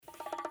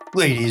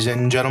Ladies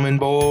and gentlemen,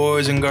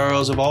 boys and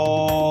girls of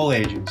all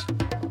ages,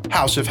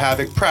 House of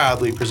Havoc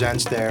proudly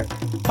presents their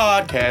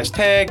podcast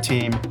tag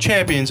team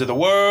champions of the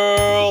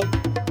world.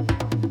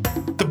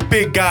 The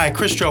big guy,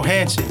 Chris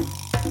Johansson,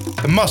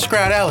 the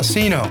muskrat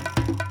Alicino,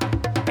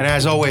 and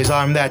as always,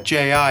 I'm that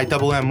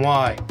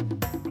J-I-M-M-Y,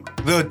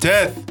 the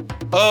death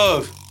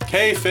of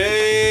kayfabe.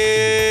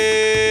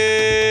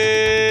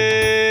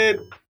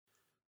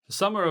 The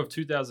summer of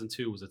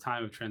 2002 was a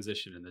time of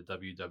transition in the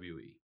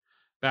WWE.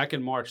 Back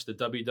in March, the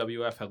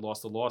WWF had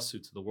lost a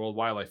lawsuit to the World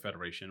Wildlife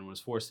Federation and was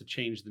forced to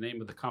change the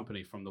name of the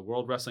company from the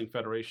World Wrestling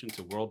Federation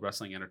to World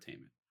Wrestling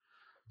Entertainment.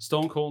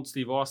 Stone Cold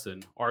Steve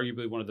Austin,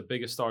 arguably one of the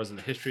biggest stars in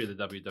the history of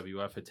the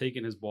WWF, had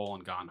taken his ball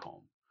and gone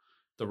home.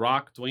 The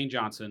Rock, Dwayne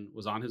Johnson,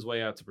 was on his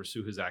way out to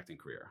pursue his acting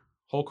career.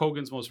 Hulk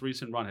Hogan's most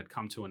recent run had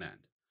come to an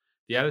end.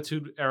 The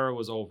Attitude Era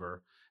was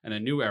over, and a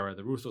new era,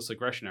 the Ruthless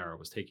Aggression Era,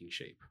 was taking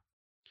shape.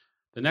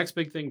 The next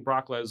big thing,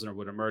 Brock Lesnar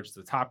would emerge as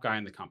the top guy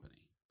in the company.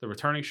 The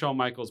returning Shawn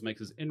Michaels makes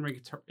his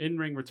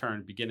in-ring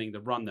return, beginning the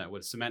run that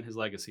would cement his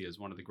legacy as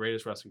one of the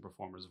greatest wrestling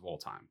performers of all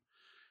time.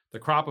 The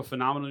crop of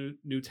phenomenal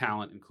new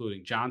talent,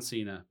 including John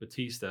Cena,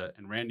 Batista,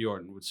 and Randy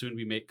Orton, would soon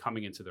be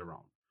coming into their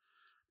own.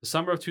 The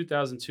summer of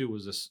 2002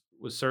 was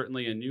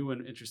certainly a new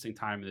and interesting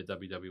time in the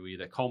WWE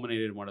that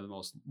culminated in one of the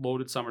most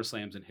loaded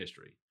SummerSlams in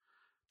history.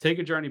 Take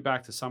a journey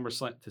back to summer of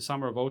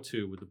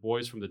 2002 with the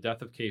boys from the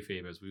Death of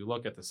Kayfabe as we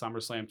look at the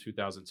SummerSlam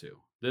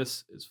 2002.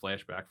 This is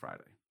Flashback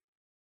Friday.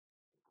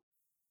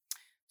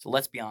 So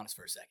let's be honest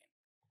for a second.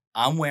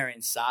 I'm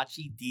wearing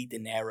Saatchi di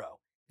Dinero.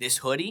 This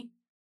hoodie,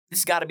 this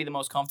has got to be the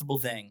most comfortable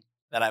thing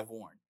that I've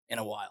worn in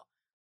a while.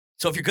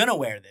 So if you're going to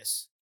wear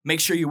this, make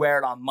sure you wear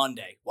it on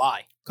Monday.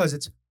 Why? Because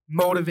it's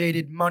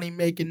motivated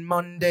money-making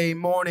Monday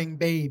morning,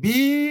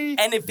 baby.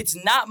 And if it's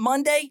not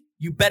Monday,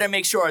 you better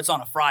make sure it's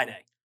on a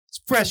Friday. It's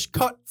Fresh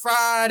Cut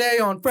Friday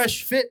on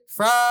Fresh Fit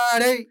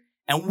Friday.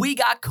 And we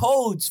got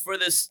codes for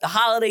the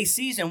holiday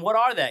season. What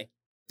are they?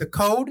 The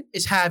code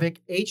is HAVOC,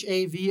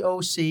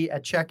 HAVOC,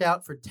 at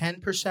checkout for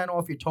 10%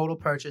 off your total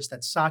purchase.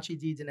 That's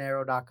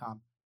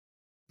SaatchiDiDinero.com.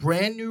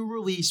 Brand new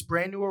release,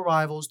 brand new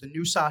arrivals, the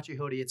new Saatchi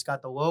hoodie. It's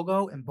got the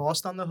logo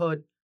embossed on the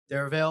hood.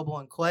 They're available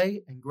in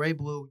clay and gray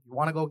blue. You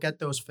want to go get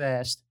those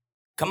fast.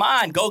 Come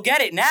on, go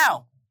get it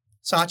now.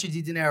 Saatchi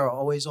di Dinero,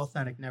 always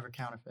authentic, never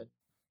counterfeit.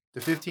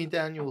 The 15th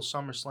annual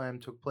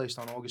SummerSlam took place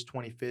on August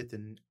 25th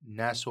in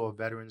Nassau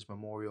Veterans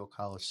Memorial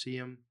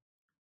Coliseum,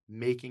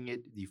 making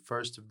it the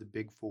first of the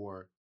Big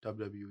Four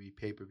WWE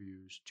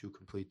pay-per-views to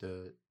complete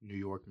the New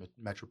York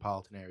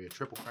metropolitan area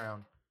Triple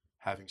Crown,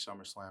 having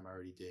SummerSlam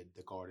already did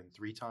the Garden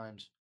 3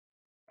 times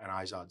and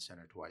Izod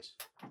Center twice.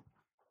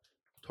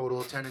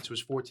 Total attendance was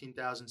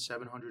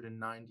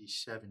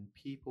 14,797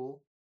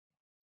 people.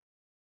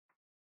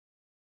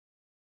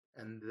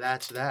 And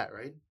that's that,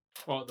 right?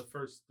 Well, it was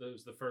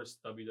the first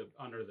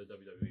under the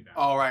WWE banner.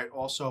 All right.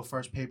 Also,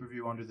 first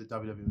pay-per-view under the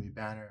WWE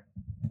banner.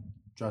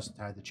 Just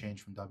had the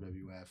change from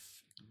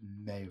WWF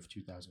May of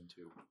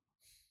 2002.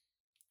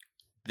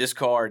 This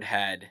card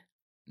had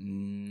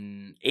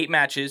 8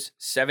 matches,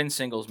 7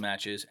 singles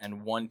matches,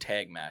 and 1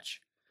 tag match.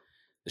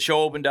 The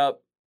show opened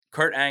up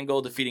Kurt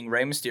Angle defeating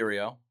Rey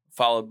Mysterio,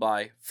 followed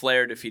by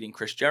Flair defeating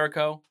Chris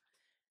Jericho,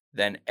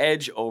 then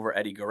Edge over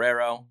Eddie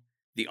Guerrero,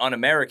 the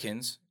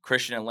Un-Americans,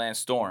 Christian and Lance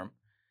Storm,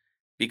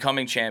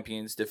 becoming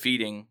champions,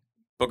 defeating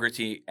Booker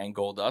T and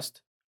Goldust,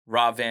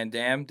 Rob Van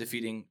Dam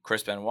defeating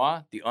Chris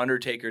Benoit, The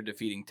Undertaker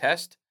defeating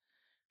Test,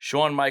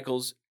 Shawn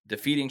Michaels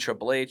defeating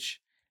Triple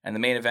H, and the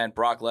main event,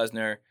 Brock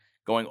Lesnar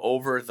going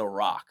over The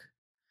Rock.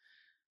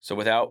 So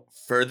without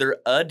further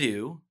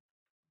ado,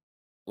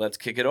 let's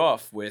kick it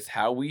off with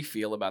how we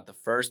feel about the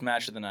first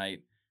match of the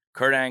night.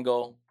 Kurt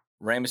Angle,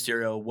 Rey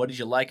Mysterio, what did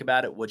you like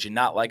about it? What did you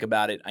not like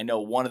about it? I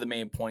know one of the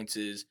main points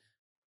is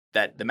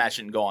that the match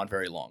didn't go on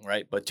very long,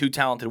 right? But 2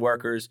 talented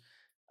workers.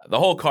 The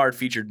whole card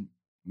featured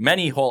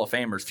many Hall of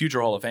Famers,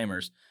 future Hall of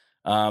Famers.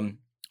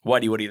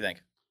 What do you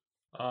think?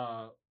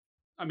 I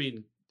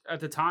mean, at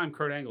the time,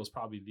 Kurt Angle is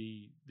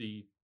probably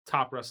the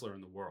top wrestler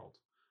in the world.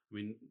 I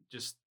mean,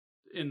 just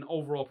in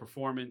overall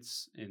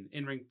performance,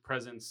 in-ring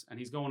presence, and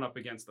he's going up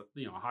against a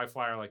high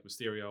flyer like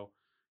Mysterio.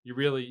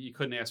 You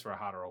couldn't ask for a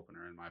hotter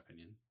opener, in my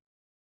opinion.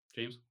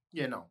 James?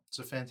 Yeah, no, it's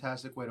a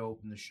fantastic way to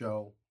open the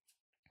show.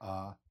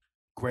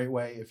 Great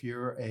way if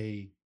you're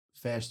a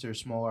faster,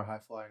 smaller,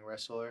 high-flying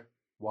wrestler.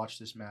 Watch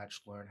this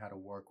match, learn how to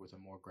work with a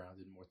more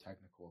grounded, more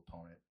technical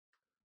opponent.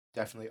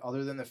 Definitely.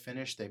 Other than the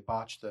finish, they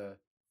botched the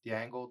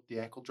ankle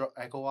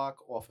lock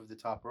off of the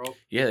top rope.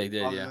 Yeah, they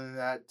did. Other than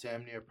that,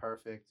 damn near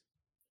perfect.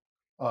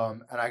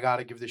 And I got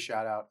to give the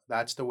shout out.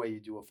 That's the way you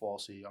do a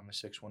falsie on the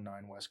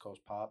 619 West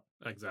Coast Pop.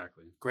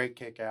 Exactly. Great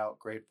kick out,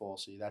 great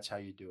falsie. That's how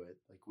you do it.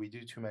 Like, we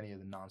do too many of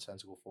the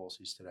nonsensical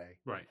falsies today.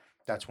 Right.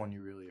 That's one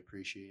you really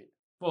appreciate.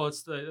 Well,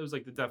 it was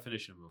like the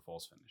definition of a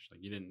false finish.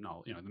 Like, you didn't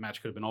know, the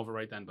match could have been over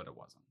right then, but it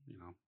wasn't,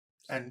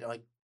 And,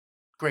 like,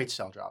 great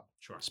sell job.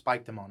 Sure.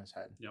 Spiked him on his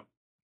head. Yep.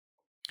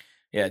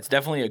 Yeah, it's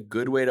definitely a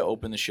good way to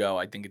open the show.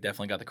 I think it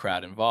definitely got the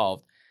crowd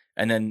involved.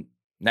 And then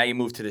now you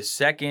move to the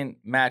second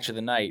match of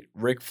the night,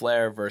 Ric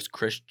Flair versus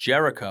Chris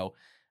Jericho.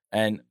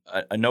 And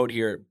a note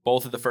here,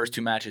 both of the first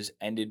 2 matches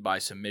ended by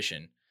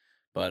submission.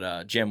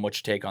 But Jim,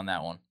 what's your take on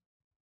that one?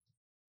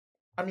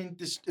 I mean,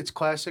 it's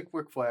classic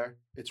Ric Flair.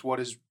 It's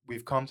what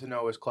we've come to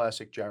know as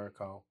classic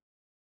Jericho.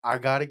 I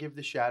gotta give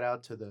the shout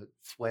out to the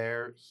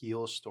Flair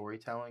heel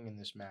storytelling in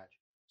this match.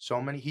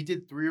 He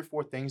did 3 or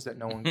 4 things that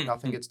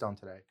nothing gets done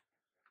today.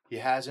 He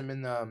has him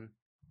in the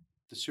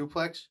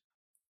suplex,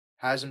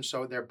 has him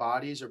so their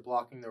bodies are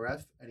blocking the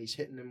ref, and he's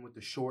hitting him with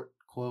the short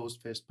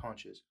closed fist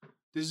punches.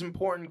 This is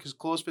important because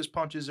closed fist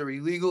punches are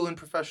illegal in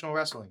professional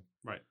wrestling.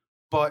 Right.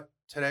 But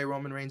today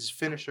Roman Reigns'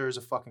 finisher is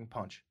a fucking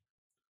punch.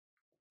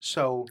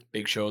 So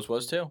Big Show's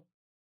was too.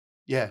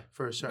 Yeah,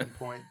 for a certain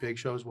point, Big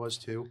Show's was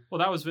too. Well,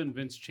 that was when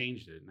Vince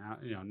changed it.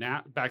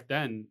 Now back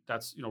then,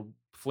 that's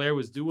Flair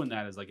was doing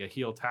that as like a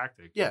heel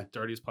tactic. Yeah, the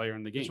dirtiest player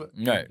in the game.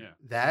 Right.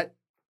 Yeah.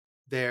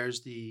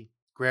 There's the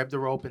grab the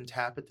rope and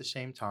tap at the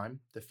same time,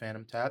 the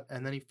Phantom tap,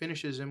 and then he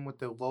finishes him with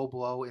the low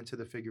blow into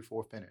the figure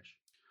 4 finish.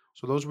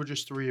 So those were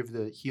just 3 of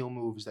the heel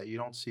moves that you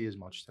don't see as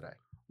much today.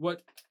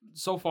 What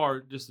so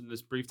far, just in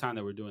this brief time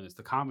that we're doing this,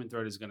 the common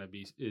thread is going to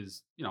be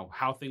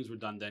how things were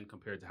done then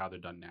compared to how they're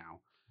done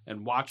now.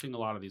 And watching a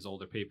lot of these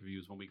older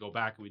pay-per-views, when we go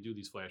back and we do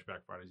these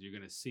flashback Fridays, you're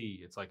going to see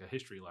it's like a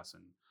history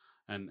lesson.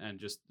 And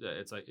just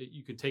it's like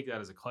you could take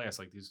that as a class.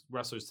 Like these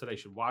wrestlers today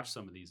should watch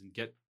some of these and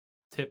get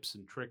tips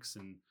and tricks.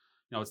 And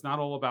it's not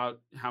all about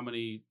how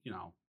many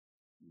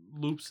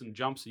loops and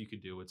jumps you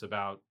could do. It's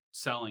about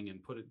selling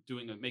and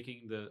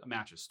making the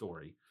match a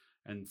story.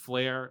 And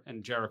Flair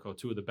and Jericho,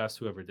 2 of the best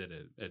who ever did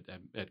it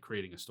at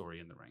creating a story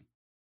in the ring.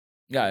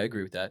 Yeah, I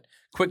agree with that.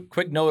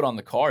 Quick note on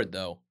the card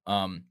though.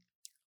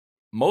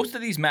 Most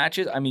of these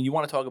matches, I mean, you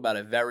want to talk about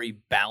a very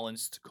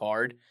balanced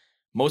card.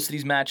 Most of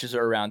these matches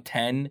are around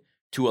 10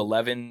 to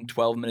 11,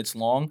 12 minutes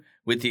long,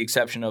 with the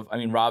exception of,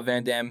 Rob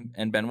Van Dam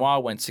and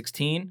Benoit went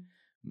 16.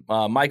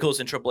 Michaels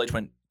and Triple H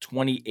went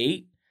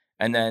 28.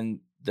 And then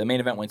the main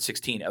event went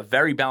 16. A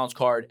very balanced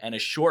card and a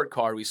short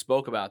card. We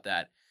spoke about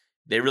that.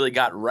 They really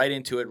got right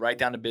into it, right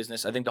down to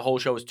business. I think the whole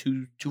show was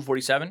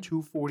 247?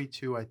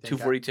 242, I think.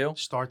 242?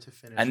 Start to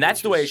finish. And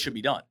that's the way it should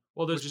be done.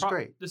 Well, which is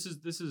great. This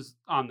is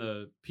on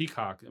the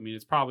Peacock. I mean,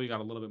 it's probably got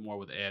a little bit more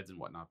with ads and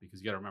whatnot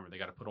because you got to remember they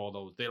got to put all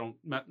those.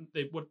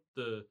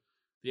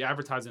 The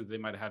advertising that they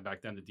might have had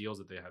back then, the deals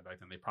that they had back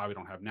then, they probably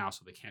don't have now,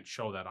 so they can't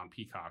show that on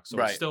Peacock.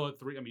 So It's still at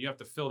 3. I mean, you have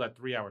to fill that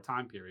 3-hour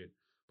time period.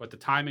 But the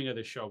timing of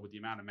the show with the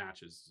amount of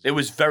matches, it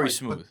was very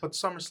smooth. But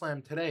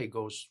SummerSlam today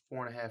goes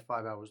 4.5,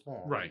 5 hours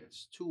long. Right,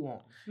 it's too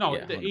long. No,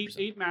 the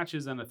 8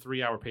 matches and a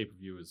 3-hour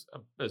pay-per-view is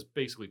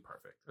basically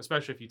perfect,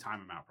 especially if you time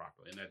them out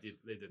properly. And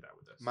they did that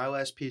with this. My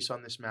last piece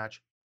on this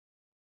match,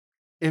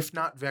 if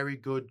not very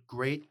good,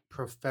 great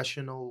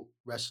professional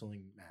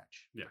wrestling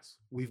match. Yes,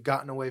 we've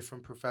gotten away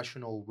from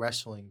professional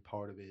wrestling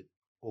part of it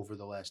over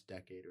the last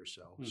decade or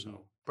so. Mm-hmm.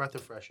 So breath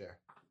of fresh air.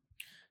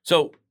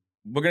 So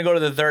we're going to go to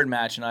the third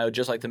match, and I would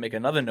just like to make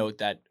another note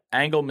that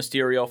Angle,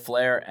 Mysterio,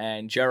 Flair,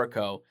 and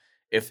Jericho,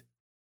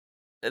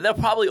 they'll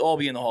probably all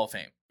be in the Hall of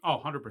Fame.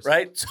 Oh, 100%.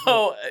 Right?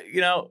 So,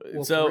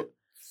 well,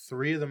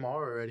 3 of them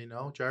are already,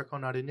 no? Jericho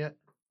not in yet?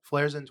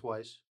 Flair's in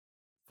twice.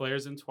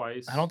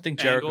 I don't think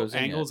Jericho's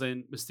Angle's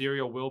in.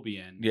 Mysterio will be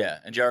in. Yeah,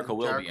 and Jericho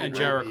will be in. And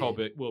Jericho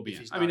will be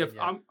in. I mean, if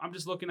I'm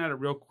just looking at it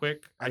real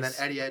quick. And then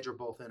Eddie Edge are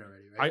both in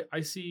already, right? I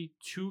see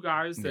 2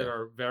 guys that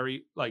are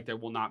very, that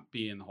will not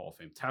be in the Hall of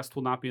Fame. Test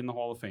will not be in the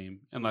Hall of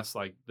Fame unless,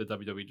 the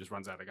WWE just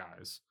runs out of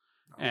guys.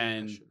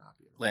 And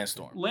Lance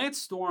Storm. Lance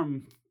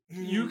Storm,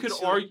 you could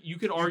argue you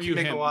can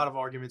make a lot of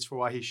arguments for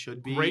why he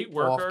should be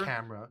off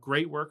camera.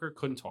 Great worker,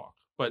 couldn't talk.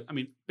 But, I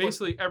mean,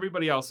 basically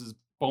everybody else is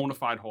bona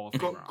fide Hall of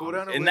Famer. Go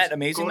down a Isn't list, that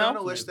amazing, go down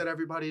a list that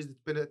everybody's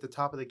been at the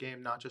top of the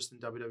game, not just in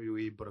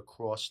WWE, but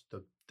across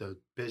the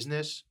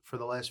business for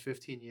the last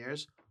 15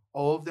 years.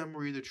 All of them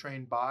were either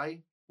trained by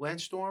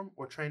Lance Storm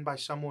or trained by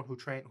someone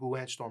who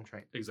Lance Storm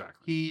trained.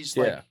 Exactly. He's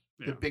the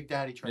big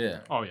daddy trainer. Yeah.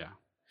 Oh, yeah.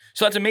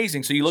 So that's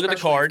amazing. So you look Especially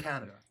at the card.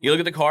 Canada. You look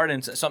at the card,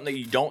 and something that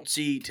you don't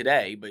see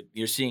today, but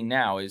you're seeing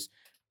now is,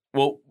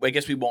 well, I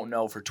guess we won't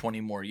know for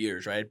 20 more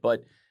years, right?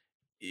 But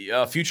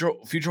future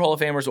Hall of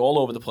Famers all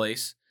over the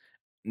place.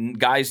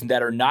 Guys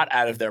that are not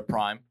out of their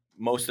prime,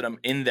 most of them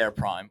in their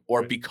prime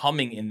or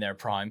becoming in their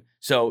prime.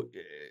 So,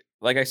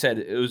 like I said,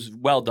 it was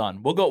well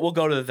done. We'll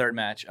go to the third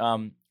match.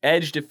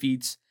 Edge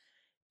defeats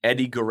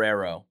Eddie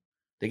Guerrero.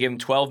 They gave him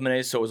 12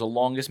 minutes, so it was the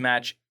longest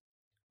match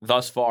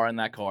thus far in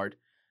that card.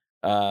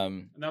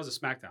 And that was a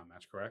SmackDown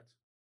match, correct?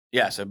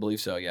 Yes, I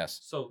believe so.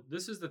 Yes. So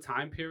this is the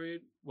time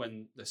period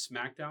when the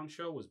SmackDown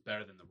show was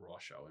better than the Raw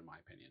show, in my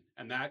opinion,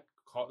 and that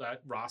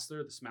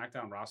roster, the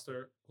SmackDown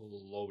roster,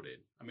 loaded.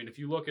 I mean, if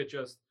you look at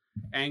just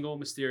Angle,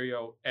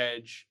 Mysterio,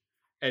 Edge,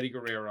 Eddie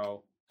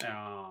Guerrero,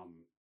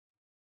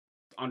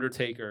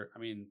 Undertaker, I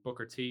mean,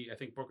 Booker T. I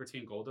think Booker T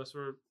and Goldust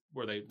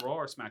were they Raw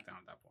or SmackDown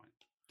at that point?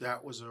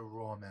 That was a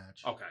Raw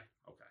match. Okay.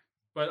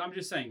 But I'm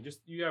just saying,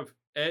 you have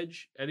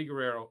Edge, Eddie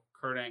Guerrero,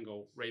 Kurt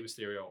Angle, Rey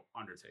Mysterio,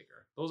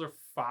 Undertaker. Those are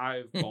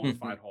 5 bona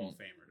fide Hall of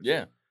Famers.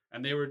 Yeah.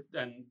 And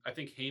I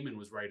think Heyman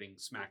was writing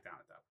SmackDown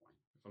at that point,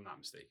 if I'm not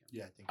mistaken.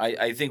 Yeah,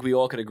 I think we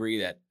all could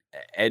agree that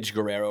Edge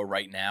Guerrero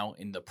right now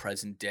in the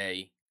present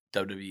day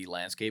WWE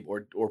landscape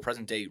or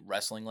present day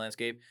wrestling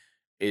landscape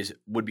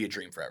would be a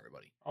dream for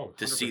everybody Oh,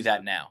 to see 100%.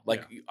 that now.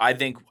 Like I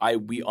think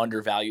we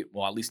undervalue.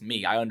 Well, at least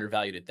me, I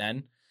undervalued it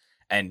then,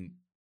 and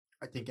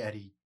I think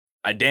Eddie.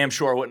 I damn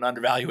sure wouldn't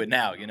undervalue it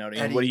now. You know what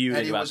I mean? What do you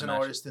think Eddie about was the an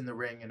match? artist in the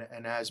ring,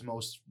 and as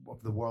most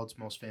of the world's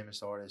most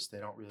famous artists, they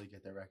don't really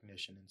get their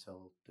recognition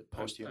until the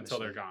Until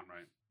they're gone,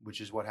 right?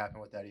 Which is what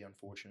happened with Eddie,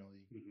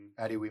 unfortunately.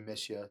 Mm-hmm. Eddie, we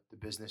miss you. The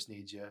business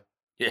needs you.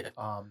 Yeah.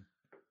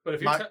 But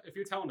if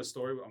you're telling a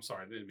story, I'm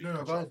sorry, I didn't mean to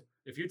cut go you ahead. off.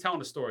 If you're telling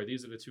a story,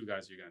 these are the two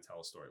guys you're going to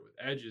tell a story with.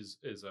 Edge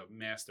is a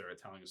master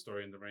at telling a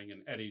story in the ring,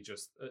 and Eddie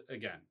just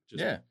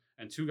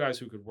and two guys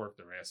who could work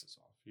their asses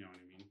off. You know what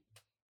I mean?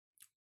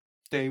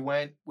 They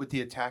went with the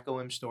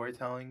Attack-A-Limb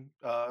storytelling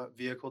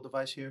vehicle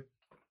device here.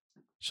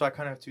 So I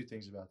kind of have two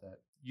things about that.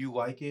 You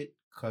like it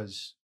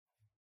because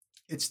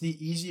it's the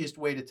easiest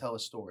way to tell a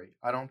story.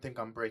 I don't think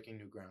I'm breaking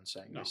new ground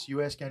saying this.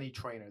 You ask any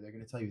trainer, they're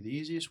going to tell you the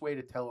easiest way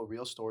to tell a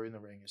real story in the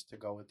ring is to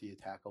go with the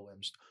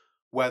Attack-A-Limbs.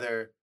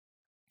 Whether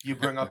you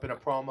bring up in a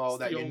promo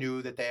that you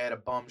knew that they had a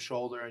bum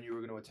shoulder and you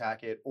were going to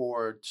attack it,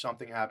 or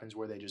something happens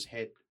where they just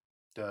hit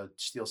the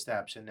steel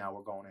steps and now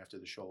we're going after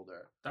the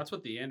shoulder. That's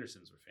what the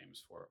Andersons were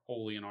famous for.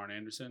 Ole and Arn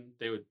Anderson.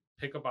 They would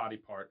pick a body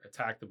part,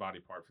 attack the body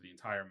part for the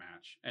entire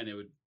match, and it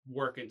would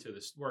work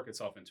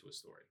itself into a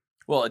story.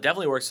 Well, it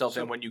definitely works itself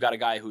in when you got a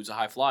guy who's a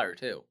high flyer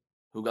too,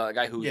 who got a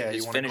guy who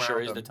his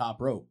finisher is the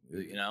top rope.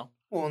 You know.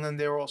 Well, and then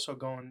they're also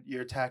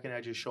you're attacking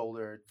Edge's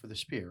shoulder for the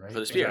spear, right? For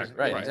the spear,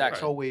 right? Exactly.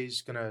 It's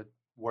always gonna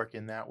work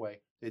in that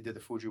way. They did the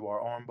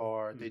Fujiwara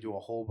armbar. They do a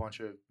whole bunch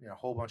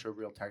of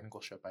real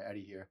technical shit by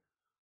Eddie here.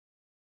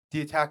 The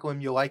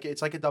Attack-A-Limb, you like it.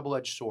 It's like a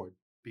double-edged sword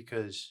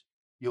because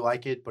you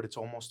like it, but it's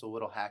almost a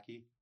little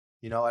hacky.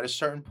 You know, at a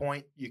certain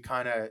point, you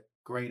kind of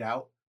grade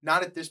out.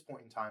 Not at this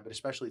point in time, but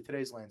especially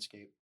today's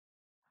landscape.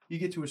 You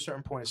get to a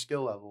certain point of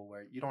skill level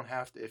where you don't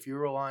have to. If you're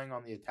relying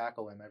on the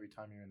Attack-A-Limb every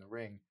time you're in the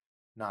ring,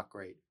 not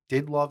great.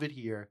 Did love it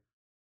here.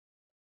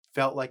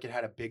 Felt like it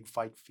had a big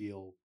fight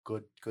feel.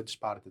 Good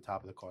spot at the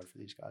top of the card for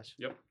these guys.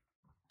 Yep.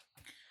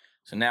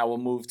 So now we'll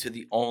move to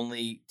the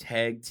only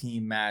tag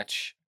team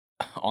match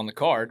on the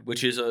card,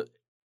 which is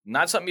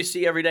not something you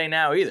see every day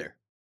now either,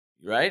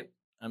 right?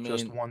 I mean,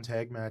 just one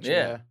tag match.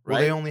 Yeah, Well, right.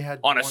 they only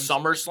had on a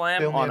SummerSlam.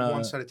 They only had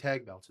one set of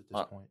tag belts at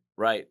this point.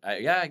 Right.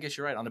 I guess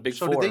you're right. On a big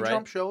so four, did they right?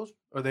 jump shows,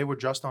 or they were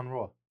just on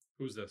Raw?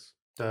 Who's this?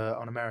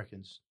 On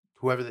Americans.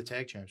 Whoever the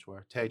tag champs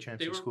were. Tag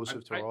champs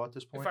exclusive to Raw at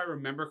this point. If I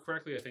remember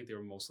correctly, I think they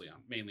were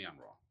mainly on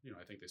Raw. You know,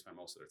 I think they spent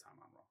most of their time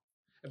on Raw.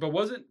 But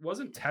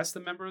wasn't Test a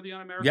member of the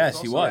Un-Americans? Yes,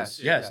 also? he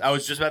was. Yes, I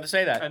was just about to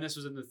say that. And this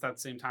was in that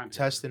same time.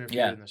 Test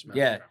interfered in this match.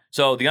 Yeah.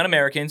 So the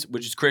Un-Americans,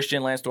 which is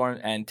Christian, Lance Storm,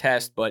 and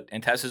Test,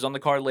 and Test is on the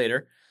card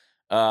later.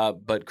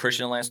 But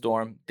Christian and Lance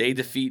Storm, they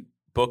defeat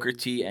Booker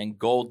T and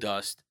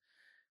Goldust.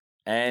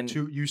 And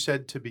you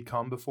said to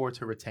become before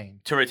to retain.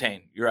 To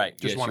retain. You're right.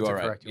 Just wanted to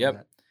correct you on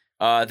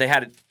that. They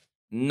had a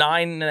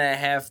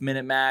 9.5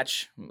 minute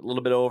match, a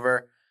little bit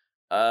over.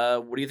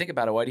 What do you think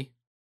about it, Whitey?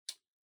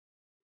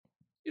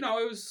 You know,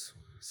 it was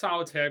a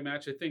solid tag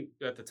match. I think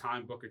at the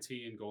time Booker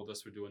T and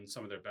Goldust were doing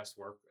some of their best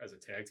work as a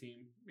tag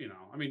team. You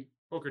know, I mean,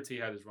 Booker T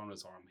had his run with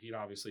his arm heat,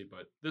 obviously,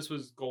 but this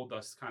was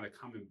Goldust kind of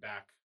coming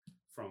back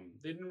from.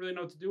 They didn't really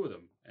know what to do with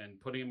him, and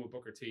putting him with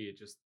Booker T,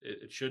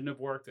 it shouldn't have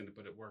worked,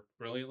 but it worked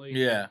brilliantly.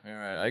 Yeah, all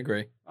right, I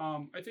agree.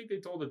 I think they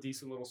told a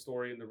decent little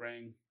story in the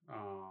ring.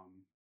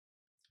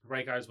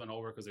 Right guys went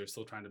over because they were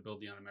still trying to build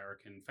the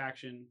Un-American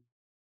faction.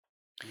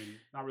 I mean,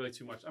 not really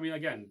too much. I mean,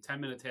 again,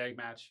 10-minute tag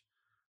match.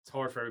 It's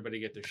hard for everybody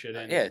to get their shit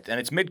in. Yeah, and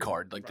it's mid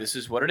card. Like This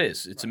is what it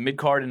is. It's a mid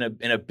card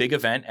in a big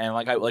event, and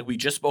like we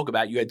just spoke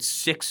about, you had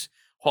 6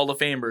 Hall of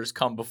Famers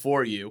come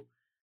before you.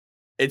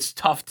 It's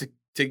tough to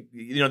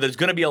there's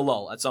going to be a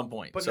lull at some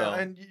point. But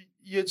and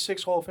you had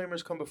 6 Hall of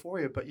Famers come before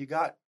you, but you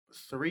got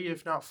 3,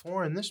 if not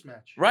 4, in this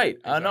match. Right.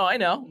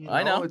 Exactly.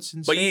 I know. It's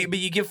insane. But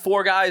you give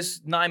 4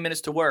 guys 9 minutes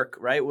to work,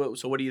 right?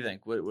 So what do you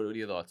think? What are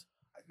your thoughts?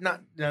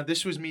 Now,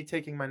 this was me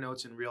taking my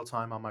notes in real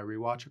time on my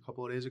rewatch a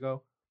couple of days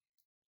ago.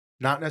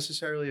 Not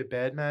necessarily a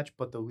bad match,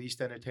 but the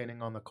least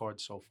entertaining on the card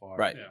so far.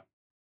 Right. Yeah.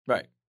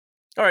 Right.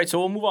 All right, so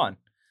we'll move on.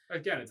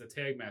 Again, it's a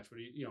tag match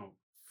where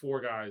 4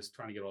 guys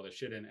trying to get all this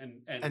shit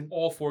in, and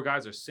all 4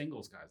 guys are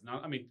singles guys. Now,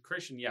 I mean,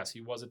 Christian, yes,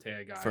 he was a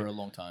tag guy for a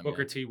long time.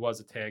 Booker T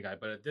was a tag guy,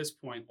 but at this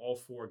point, all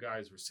 4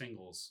 guys were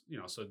singles.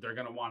 So they're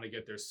gonna want to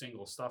get their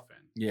single stuff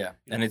in. Yeah,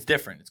 and it's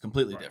different. It's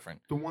completely different.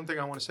 The one thing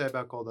I want to say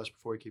about Goldust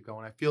before we keep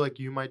going, I feel like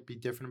you might be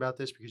different about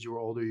this because you were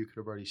older. You could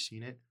have already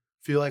seen it.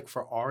 I feel like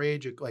for our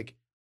age,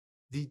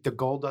 the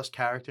Goldust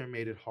character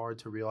made it hard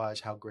to realize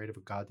how great of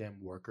a goddamn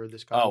worker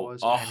this guy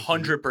was.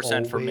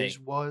 100% for me.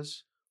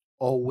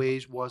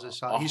 Always was a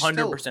solid.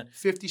 100%.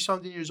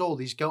 50-something years old.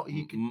 He's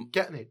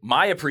getting it.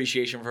 My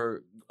appreciation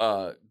for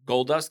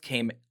Goldust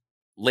came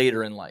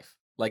later in life.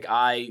 Like,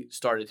 I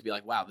started to be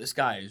like, wow, this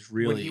guy is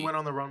really... When he went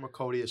on the run with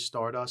Cody as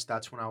Stardust,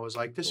 that's when I was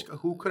like,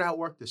 who could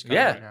outwork this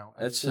guy right now?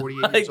 That's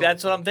 48 like, years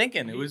that's old. what I'm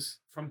thinking. It was...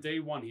 From day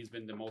one, he's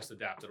been the most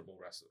adaptable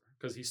wrestler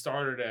because he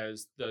started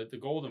as the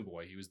Golden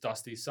Boy. He was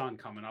Dusty's son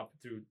coming up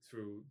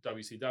through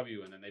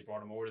WCW, and then they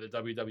brought him over to the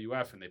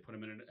WWF, and they put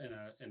him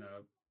in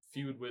a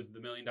feud with the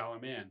 $1 Million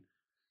Man.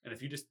 And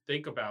if you just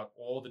think about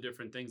all the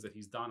different things that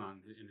he's done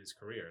in his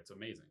career, it's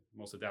amazing.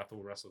 Most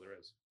adaptable wrestler there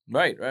is.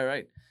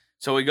 Right.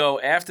 So we go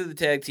after the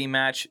tag team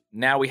match.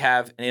 Now we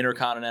have an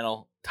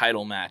Intercontinental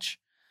title match.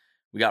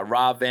 We got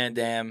Rob Van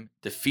Dam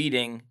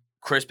defeating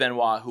Chris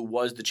Benoit, who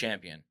was the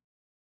champion.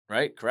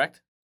 Right?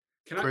 Correct?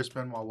 Chris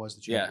Benoit was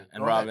the champion. Yeah,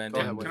 and Rob Van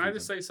Dam. Can I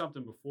just say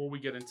something before we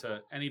get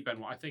into any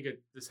Benoit? I think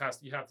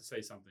you have to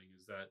say something.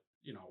 Is that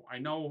I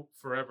know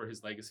forever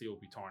his legacy will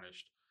be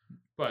tarnished,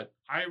 but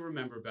I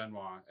remember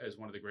Benoit as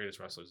one of the greatest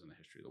wrestlers in the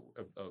history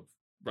of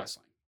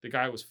wrestling. The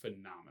guy was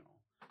phenomenal,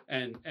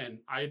 and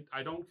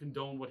I don't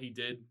condone what he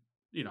did,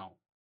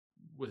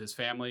 with his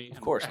family and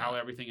of course how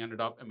everything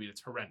ended up. I mean,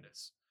 it's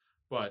horrendous,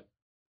 but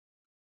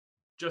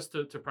just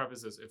to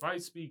preface this, if I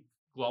speak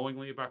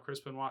glowingly about Chris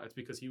Benoit, it's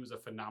because he was a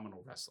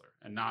phenomenal wrestler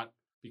and not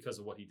because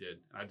of what he did.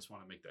 And I just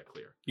want to make that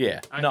clear.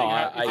 Yeah.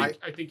 I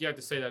think you have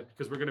to say that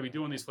because we're going to be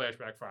doing these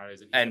Flashback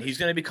Fridays. And he's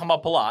going to come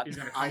up a lot. He's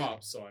going to come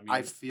up. So,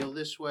 I feel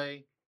this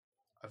way.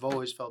 I've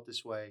always felt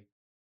this way.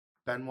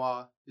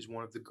 Benoit is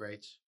one of the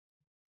greats.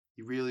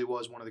 He really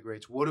was one of the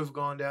greats. Would have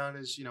gone down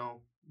as,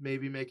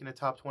 maybe making a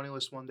top 20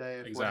 list one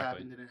day if what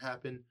happened didn't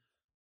happen.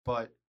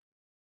 But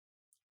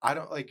I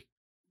don't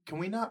can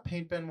we not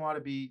paint Benoit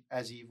to be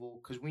as evil?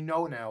 Because we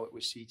know now it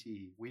was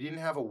CTE. We didn't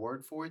have a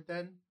word for it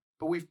then,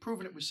 but we've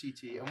proven it was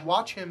CTE. And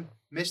watch him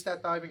miss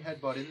that diving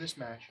headbutt in this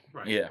match.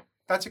 Right. Yeah.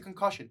 That's a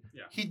concussion.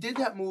 Yeah. He did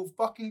that move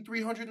fucking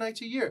 300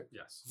 nights a year.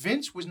 Yes.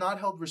 Vince was not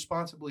held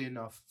responsibly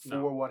enough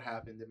for what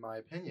happened, in my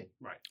opinion.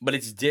 Right. But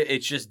it's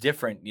just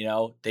different,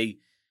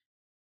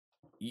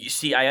 You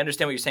see, I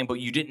understand what you're saying, but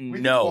you didn't We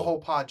know. did a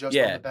whole pod just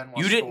on the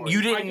Benoit story.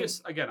 You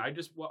didn't. I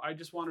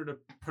just wanted to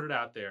put it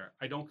out there.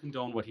 I don't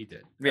condone what he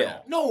did. Yeah.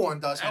 No one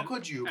does. How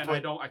could you? And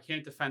I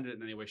can't defend it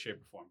in any way, shape,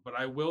 or form. But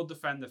I will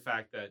defend the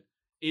fact that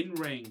in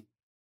ring,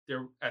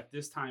 at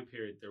this time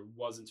period, there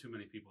wasn't too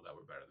many people that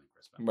were better than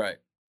Chris Benoit. Right.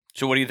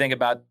 So what do you think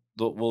about?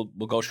 We'll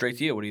go straight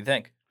to you. What do you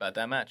think about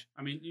that match?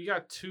 I mean, you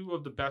got two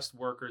of the best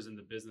workers in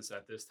the business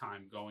at this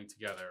time going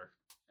together,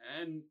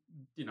 and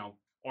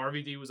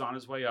RVD was on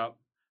his way up.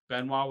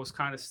 Benoit was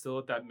kind of still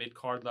at that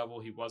mid-card level.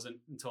 He wasn't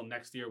until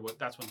next year.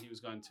 That's when he was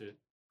going to.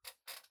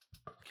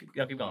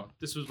 Keep going.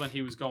 This was when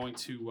he was going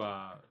to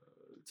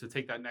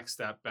take that next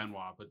step,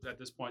 Benoit. But at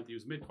this point, he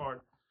was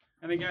mid-card.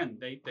 And again,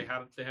 they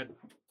had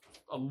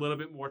a little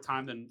bit more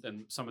time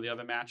than some of the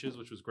other matches,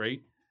 which was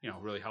great.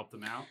 Really helped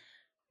them out.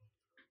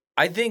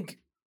 I think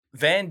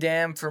Van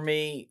Dam, for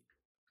me,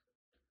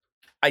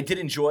 I did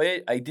enjoy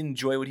it. I did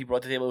enjoy what he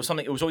brought to the table.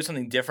 It was always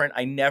something different.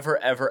 I never,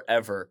 ever,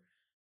 ever,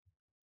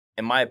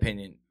 in my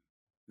opinion,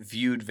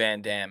 viewed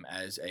Van Dam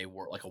as a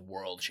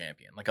world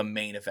champion, like a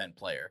main event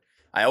player.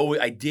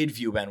 I did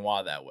view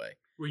Benoit that way.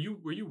 Were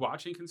you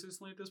watching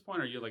consistently at this point,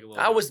 or are you like a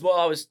little? I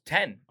was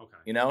 10.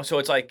 Okay. So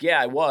it's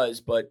I was,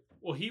 but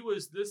he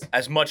was this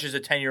as much as a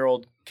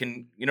 10-year-old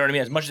can, you know what I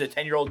mean? As much as a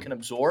 10-year-old can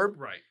absorb,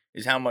 right,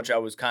 is how much I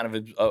was kind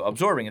of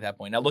absorbing at that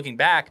point. Now looking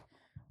back,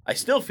 I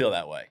still feel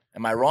that way.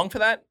 Am I wrong for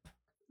that?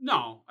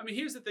 No, I mean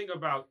here's the thing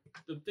about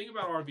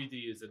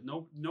RVD is that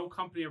no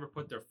company ever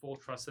put their full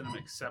trust in him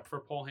except for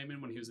Paul Heyman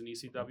when he was in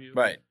ECW,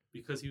 right?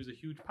 Because he was a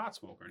huge pot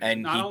smoker,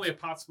 and not only a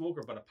pot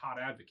smoker but a pot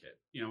advocate.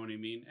 You know what I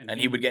mean? And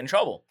he would get in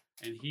trouble.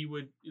 And he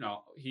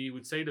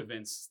would say to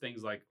Vince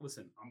things like,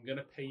 "Listen, I'm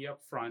gonna pay you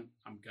up front.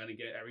 I'm gonna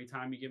get every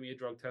time you give me a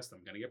drug test, I'm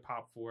gonna get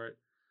popped for it."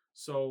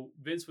 So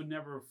Vince would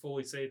never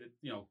fully say that,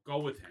 go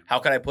with him. How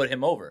can I put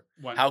him over?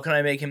 How can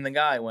I make him the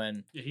guy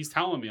when? Yeah, he's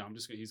telling me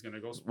he's going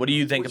to go. What do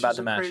you think about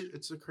the match?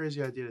 It's a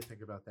crazy idea to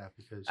think about that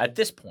because at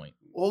this point,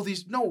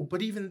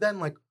 but even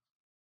then,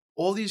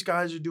 all these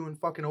guys are doing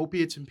fucking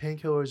opiates and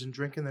painkillers and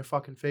drinking their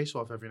fucking face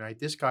off every night.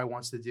 This guy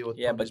wants to deal with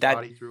his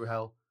body through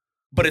hell.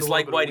 But it's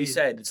like what he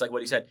said. It's like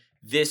what he said.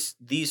 These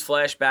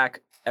flashback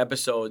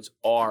episodes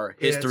are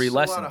history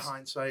lessons. A lot of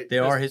hindsight. They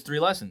are history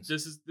lessons.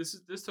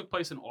 This took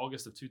place in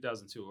August of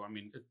 2002. I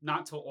mean,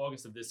 not till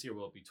August of this year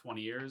will it be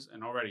 20 years,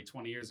 and already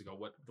 20 years ago,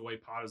 the way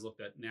pot is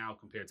looked at now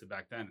compared to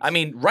back then. I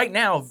mean, right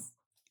now,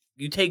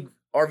 you take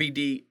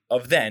RVD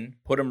of then,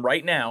 put him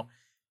right now,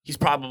 he's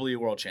probably a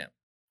world champ.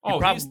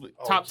 He's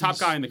top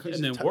guy in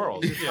the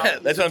world. Yeah,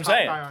 that's what I'm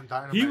saying.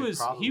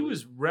 He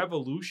was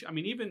revolution. I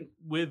mean, even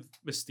with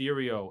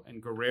Mysterio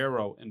and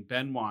Guerrero and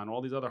Benoit and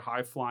all these other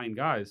high flying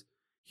guys,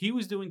 he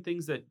was doing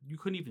things that you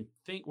couldn't even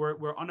think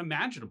were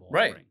unimaginable.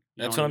 Right.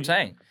 That's what I'm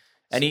saying.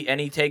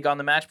 Any take on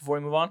the match before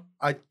we move on?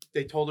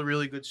 They told a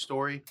really good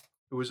story.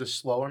 It was a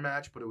slower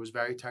match, but it was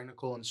very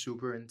technical and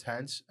super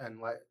intense. And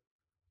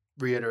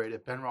reiterate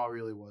it, Benoit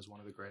really was one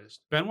of the greatest.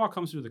 Benoit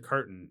comes through the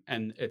curtain,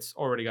 and it's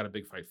already got a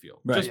big fight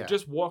feel. Right.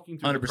 Just walking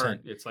through 100%. The curtain,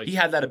 it's like he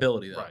had that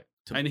ability though. Right.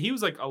 And he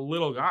was like a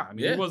little guy. I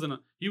mean,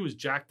 he was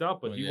jacked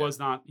up, but he was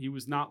not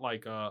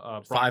like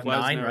a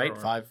 5'9", right?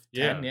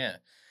 5'10", yeah.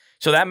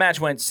 So that match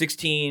went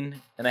 16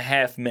 and a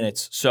half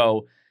minutes.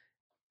 So,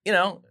 they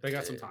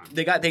got some time.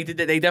 They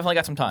definitely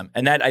got some time.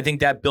 And I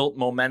think that built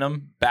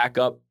momentum back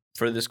up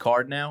for this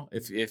card now.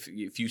 If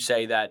you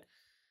say that,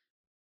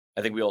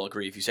 I think we all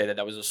agree. If you say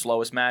that was the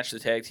slowest match, the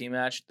tag team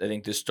match, I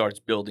think this starts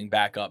building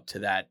back up to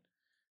that.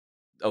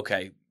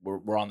 Okay,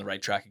 we're on the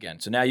right track again.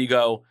 So now you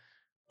go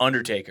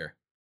Undertaker.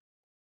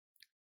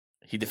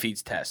 He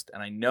defeats Test.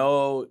 And I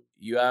know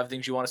you have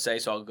things you want to say,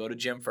 so I'll go to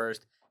Jim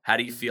first. How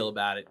do you feel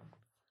about it?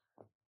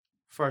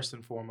 First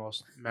and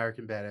foremost,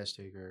 American Badass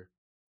Taker,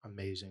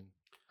 amazing,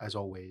 as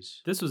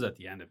always. This was at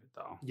the end of it,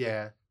 though.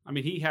 Yeah. I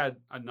mean, he had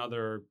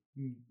another,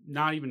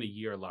 not even a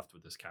year left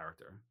with this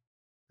character.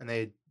 And they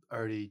had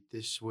already,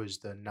 this was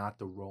the not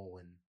the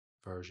Rollin'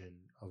 version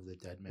of the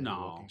Dead Man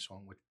Walking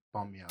song, which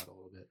bummed me out a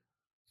little bit.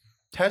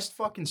 Test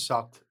fucking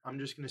sucked. I'm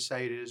just going to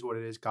say it is what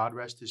it is. God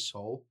rest his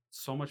soul.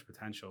 So much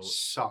potential.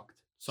 Sucked.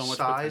 So much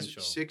Size,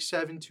 potential.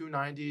 6'7",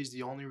 290 is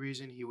the only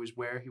reason he was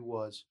where he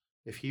was.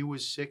 If he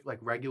was sick, like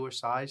regular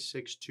size,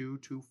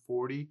 6'2",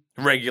 240.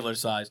 Regular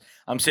size.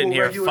 I'm sitting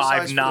here regular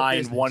size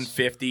 5'9", for the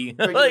 150.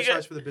 Regular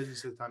size for the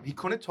business at the time. He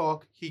couldn't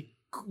talk.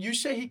 You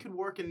say he could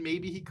work, and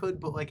maybe he could,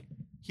 but like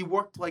he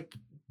worked like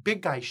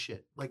big guy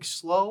shit, like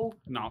slow,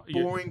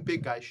 boring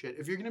big guy shit.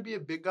 If you're gonna be a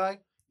big guy,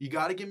 you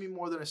got to give me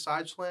more than a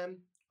side slam,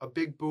 a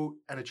big boot,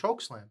 and a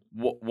choke slam.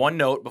 One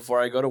note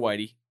before I go to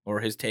Whitey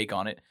or his take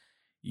on it.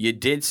 You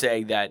did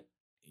say that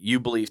you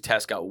believe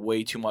Test got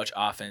way too much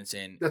offense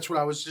in. That's what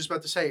I was just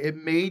about to say. It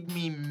made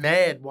me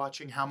mad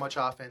watching how much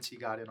offense he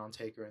got in on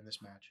Taker in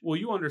this match. Well,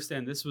 you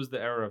understand this was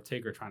the era of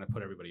Taker trying to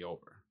put everybody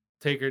over.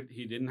 Taker,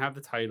 he didn't have the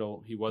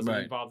title. He wasn't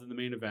involved in the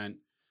main event.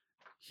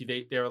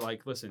 They were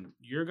like, listen,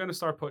 you're going to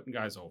start putting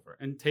guys over.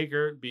 And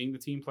Taker, being the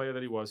team player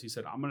that he was, he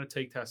said, I'm going to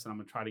take Test and I'm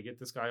going to try to get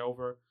this guy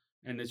over.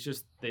 And it's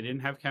just, they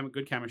didn't have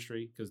good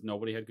chemistry because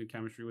nobody had good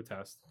chemistry with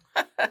Test.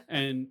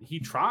 And he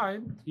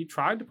tried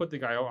to put the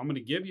guy over. I'm going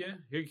to give you,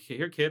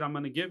 here, kid, I'm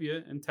going to give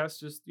you. And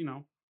Test just,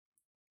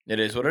 It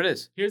is what it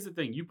is. Here's the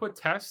thing. You put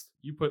Test,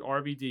 you put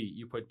RVD,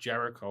 you put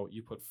Jericho,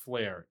 you put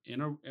Flair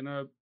in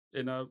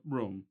a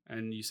room,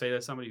 and you say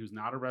to somebody who's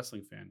not a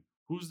wrestling fan,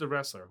 who's the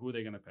wrestler? Who are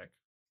they going to pick?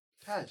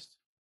 Test.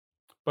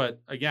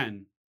 But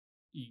again,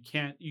 you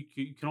can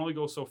only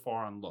go so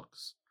far on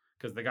looks.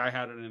 Because the guy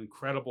had an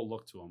incredible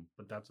look to him,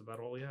 but that's about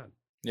all he had.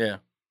 Yeah.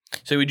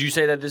 So would you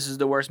say that this is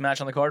the worst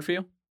match on the card for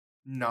you?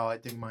 No, I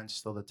think mine's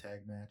still the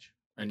tag match.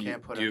 And I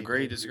can't put do you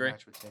agree? Disagree?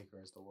 Match with Taker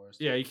as the worst.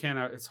 Yeah, you can't.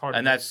 It's hard.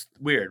 And that's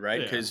weird, right?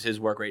 Because his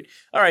work rate.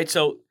 All right,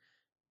 so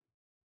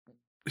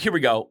here we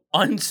go.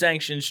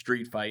 Unsanctioned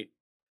street fight.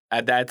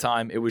 At that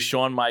time, it was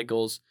Shawn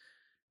Michaels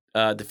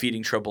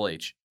defeating Triple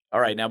H. All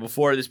right, now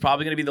before this, is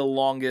probably going to be the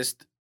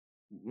longest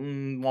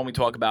one we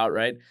talk about,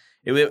 right?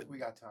 We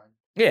got time.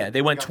 Yeah,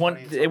 they went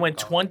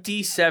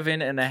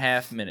 27 and a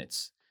half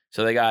minutes.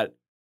 So they got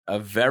a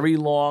very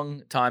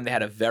long time. They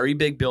had a very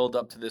big build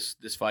up to this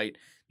fight.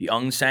 The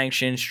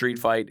unsanctioned street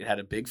fight. It had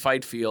a big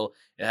fight feel.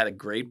 It had a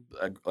great,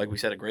 like we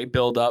said, a great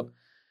build up.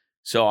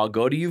 So I'll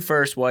go to you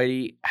first,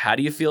 Whitey. How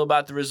do you feel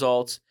about the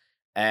results?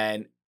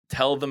 And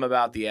tell them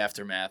about the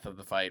aftermath of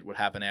the fight. What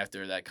happened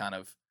after that kind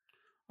of.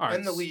 All right.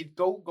 And the lead.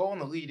 Go on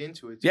the lead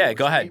into it. Yeah,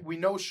 go ahead. We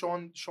know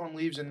Shawn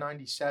leaves in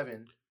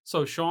 97.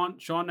 So Shawn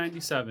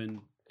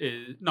 97.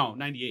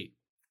 98.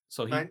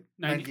 So he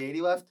 98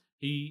 he left?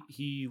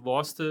 He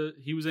lost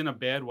he was in a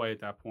bad way at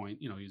that point.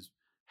 He's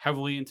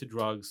heavily into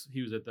drugs.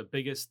 He was at the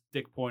biggest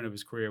dick point of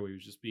his career where he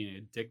was just being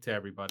a dick to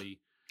everybody.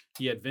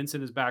 He had Vince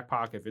in his back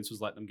pocket. Vince was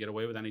letting him get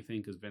away with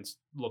anything because Vince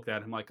looked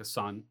at him like a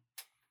son.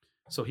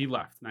 So he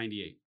left,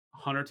 98.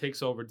 Hunter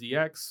takes over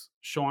DX.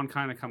 Shawn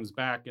kind of comes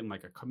back in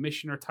like a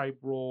commissioner type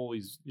role.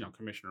 He's,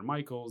 Commissioner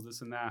Michaels,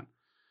 this and that.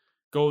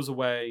 Goes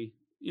away.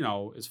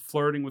 Is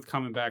flirting with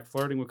coming back.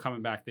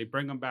 They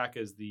bring him back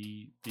as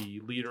the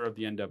leader of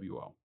the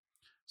NWO.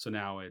 So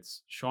now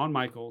it's Shawn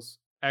Michaels,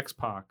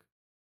 X-Pac,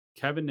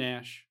 Kevin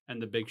Nash,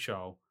 and The Big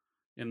Show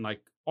in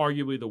like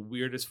arguably the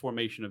weirdest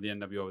formation of the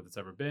NWO that's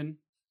ever been.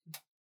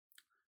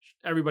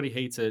 Everybody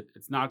hates it.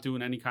 It's not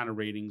doing any kind of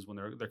ratings when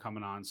they're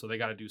coming on, so they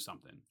got to do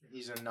something.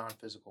 He's in a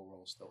non-physical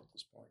role still at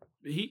this point.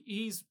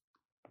 He's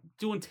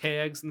doing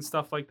tags and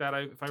stuff like that,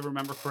 if I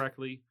remember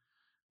correctly.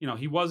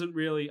 He wasn't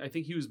really, I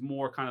think he was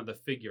more kind of the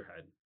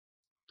figurehead.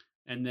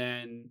 And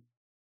then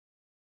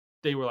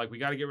they were like, we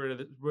got to get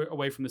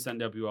away from this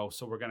NWO,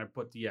 so we're going to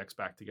put DX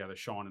back together,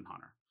 Shawn and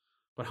Hunter.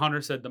 But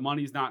Hunter said the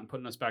money's not in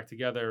putting us back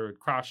together,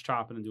 cross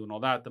chopping and doing all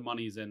that. The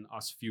money's in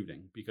us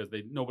feuding because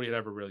nobody had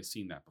ever really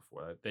seen that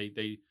before.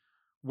 They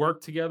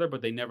worked together,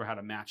 but they never had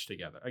a match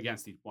together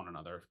against one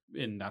another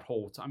in that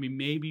whole time. I mean,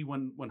 maybe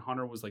when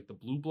Hunter was like the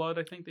blue blood,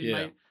 I think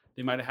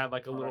they might have had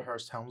like a little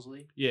Hurst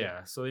Helmsley.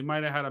 Yeah, so they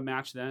might have had a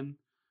match then.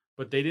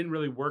 But they didn't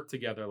really work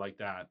together like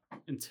that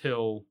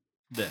until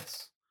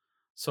this.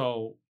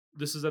 So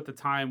this is at the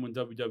time when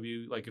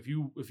WWE, like if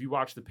you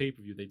watch the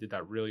pay-per-view, they did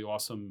that really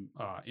awesome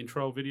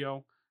intro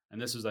video. And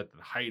this was at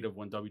the height of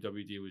when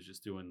WWE was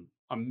just doing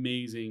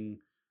amazing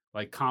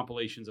like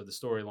compilations of the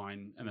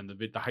storyline and then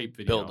the hype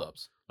video.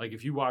 Build-ups. Like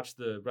if you watch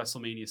the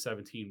WrestleMania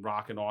 17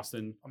 Rock and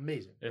Austin.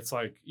 Amazing. It's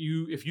like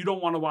if you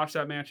don't want to watch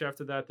that match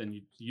after that,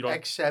 then you don't.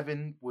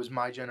 X7 was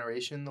My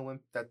Generation,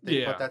 that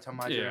they put that to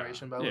My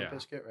Generation by Limp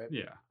Bizkit, right?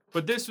 Yeah.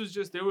 But this was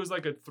there was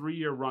like a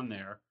 3-year run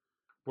there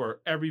where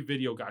every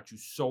video got you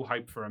so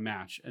hyped for a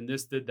match. And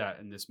this did that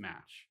in this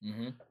match.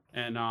 Mm-hmm.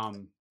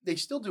 And they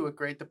still do it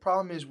great. The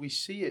problem is we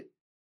see it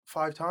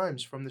 5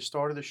 times from the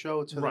start of the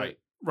show to Right.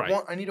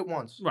 I need it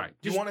once. Right.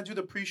 You want to do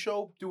the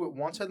pre-show? Do it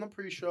once in the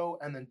pre-show,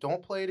 and then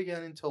don't play it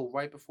again until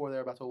right before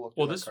they're about to walk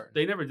through that curtain.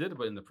 They never did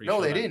it in the pre-show.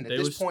 No, they didn't. At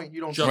this point,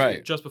 you don't just, see Right.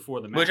 it. just before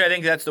the match. Which I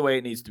think that's the way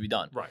it needs to be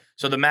done. Right.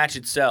 So the match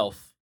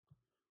itself,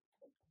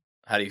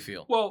 how do you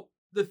feel? Well,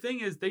 the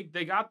thing is, they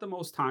got the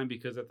most time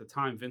because at the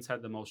time Vince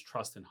had the most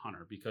trust in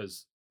Hunter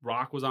because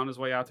Rock was on his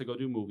way out to go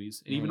do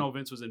movies, and even though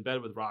Vince was in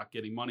bed with Rock,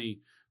 getting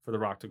money for the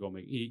Rock to go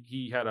make,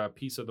 he had a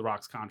piece of the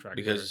Rock's contract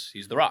Because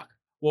he's The Rock.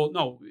 Well,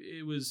 no,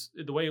 it was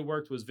the way it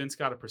worked was Vince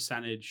got a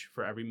percentage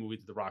for every movie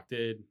that The Rock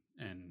did,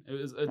 and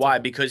it's Why?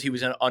 Because he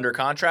was under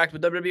contract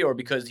with WWE, or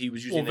because he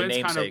was using the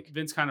namesake?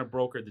 Vince kind of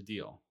brokered the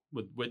deal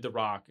with The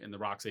Rock and The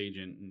Rock's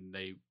agent, and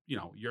they,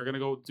 you're gonna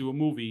go do a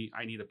movie.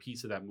 I need a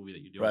piece of that movie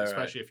that you do,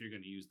 especially if you're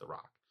gonna use The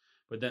Rock.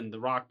 But then The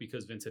Rock,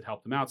 because Vince had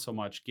helped him out so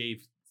much,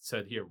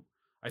 said here.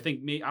 I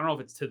think I don't know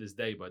if it's to this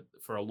day, but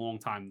for a long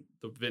time,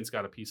 Vince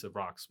got a piece of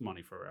Rock's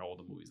money for all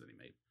the movies that he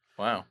made.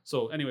 Wow.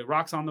 So anyway,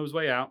 Rock's on his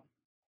way out.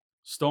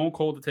 Stone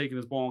Cold had taken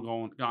his ball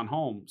and gone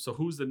home. So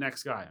who's the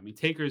next guy? I mean,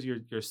 Taker's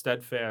your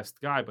steadfast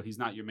guy, but he's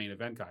not your main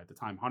event guy. At the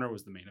time, Hunter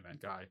was the main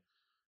event guy.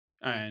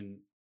 And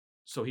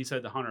so he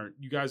said to Hunter,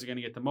 you guys are going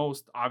to get the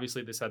most.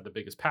 Obviously, this had the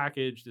biggest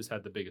package. This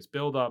had the biggest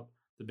buildup,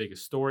 the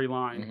biggest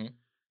storyline.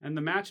 And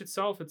the match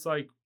itself, it's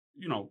like,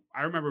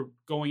 I remember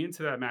going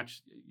into that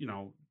match,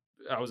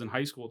 I was in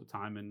high school at the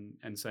time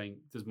and saying,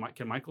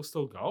 can Michael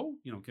still go?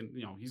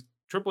 He's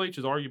Triple H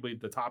is arguably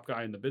the top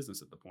guy in the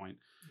business at the point.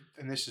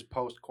 And this is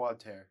post quad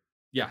tear.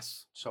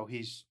 Yes. So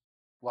he's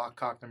lock,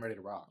 cocked, and ready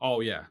to rock. Oh,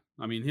 yeah.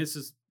 I mean, this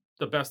is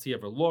the best he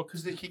ever looked.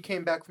 Because he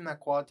came back from that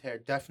quad tear,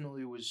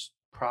 definitely was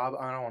I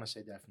don't want to say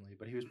definitely,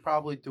 but he was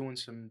probably doing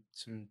some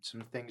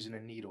things in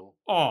a needle.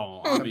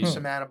 Oh, I mean,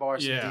 some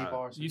Anabar, some yeah.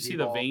 D-bar, some You see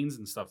D-ball. the veins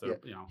and stuff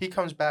that He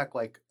comes back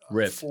like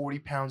ripped. 40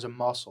 pounds of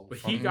muscle But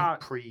from he got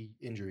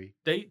pre-injury.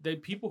 They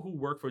people who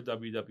work for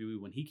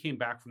WWE, when he came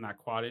back from that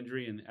quad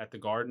injury and at the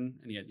Garden,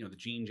 and he had the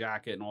jean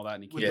jacket and all that,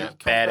 and he came Yeah, back,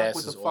 comes back badass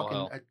with as a all fucking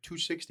hell. at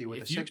 260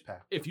 with a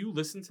six-pack. If you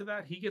listen to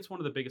that, he gets one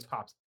of the biggest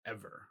pops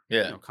ever.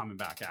 Yeah. Coming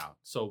back out.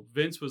 So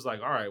Vince was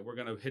like, all right, we're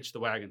gonna hitch the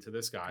wagon to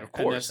this guy. Of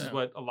course, and this is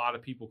what a lot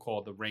of people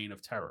call the reign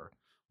of terror.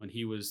 When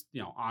he was,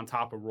 on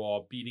top of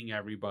Raw, beating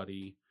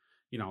everybody,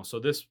 so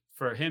this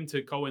for him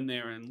to go in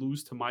there and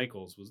lose to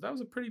Michaels was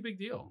a pretty big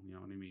deal. You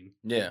know what I mean?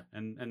 Yeah.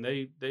 And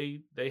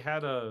they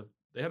had a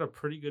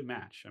pretty good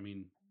match. I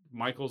mean,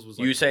 Michaels was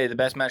You say the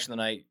best match of the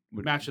night?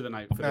 match of the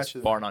night for this,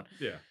 Bar none.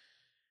 yeah.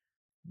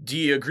 Do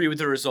you agree with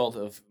the result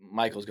of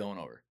Michaels going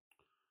over?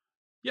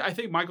 Yeah, I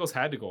think Michaels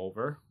had to go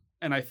over,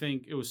 and I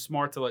think it was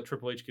smart to let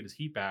Triple H get his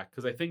heat back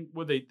because I think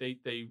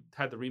they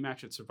had the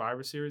rematch at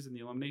Survivor Series in the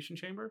Elimination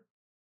Chamber.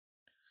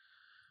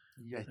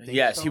 Yeah, I think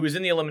Yes, so. he was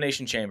in the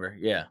Elimination Chamber.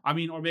 Yeah. I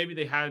mean, or maybe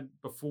they had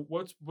before.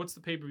 What's the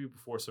pay-per-view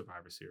before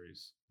Survivor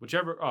Series?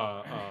 Whichever.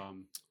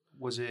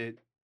 Was it?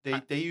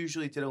 They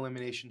usually did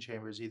elimination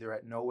chambers either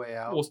at No Way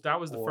Out. Well, that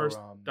was the or, first.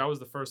 That was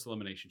the first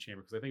Elimination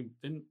Chamber because I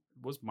think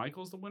was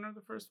Michaels the winner of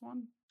the first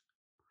one?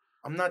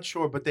 I'm not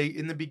sure, but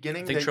in the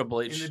beginning, I think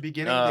Triple H. in the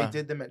beginning they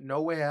did them at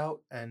No Way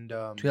Out, and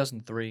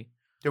 2003.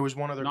 there was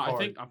one other No, I card,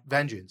 think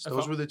Vengeance.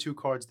 Those were the two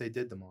cards they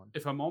did them on.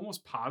 If I'm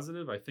almost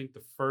positive, I think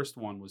the first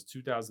one was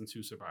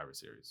 2002 Survivor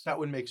Series. That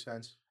would make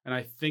sense. And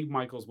I think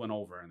Michaels went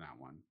over in that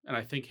one. And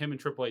I think him and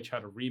Triple H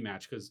had a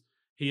rematch because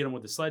he hit him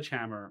with the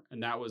sledgehammer,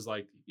 and that was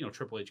like,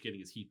 Triple H getting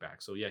his heat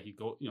back. So yeah,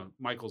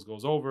 Michaels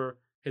goes over,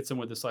 hits him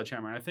with the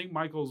sledgehammer. And I think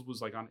Michaels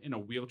was like in a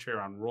wheelchair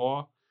on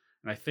Raw.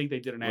 And I think they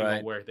did an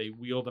angle where they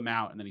wheeled him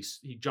out, and then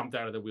he jumped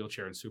out of the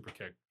wheelchair and super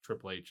kicked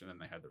Triple H, and then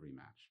they had the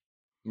rematch.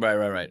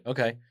 Right.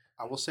 Okay.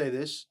 I will say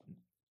this: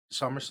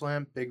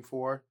 SummerSlam, Big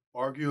Four,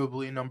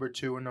 arguably number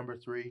 2 and number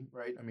 3.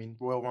 Right? I mean,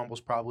 Royal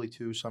Rumble's probably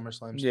 2,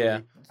 SummerSlam's 3.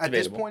 Yeah. At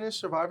this point, is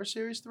Survivor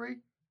Series 3?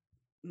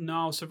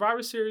 No,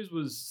 Survivor Series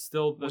was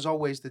still Was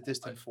always the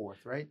distant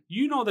fourth, right?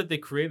 You know that they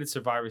created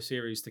Survivor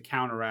Series to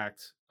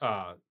counteract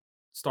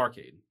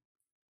Starrcade.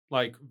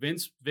 Like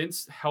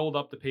Vince held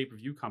up the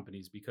pay-per-view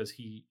companies because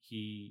he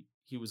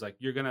was like,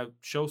 you're gonna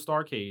show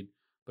Starrcade,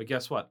 but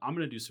guess what? I'm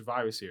gonna do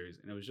Survivor Series,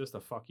 and it was just a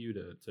fuck you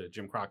to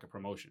Jim Crockett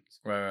Promotions.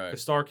 Right.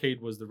 Because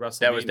Starrcade was the WrestleMania.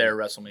 That was their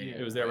WrestleMania.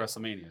 It was their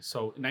WrestleMania.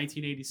 So in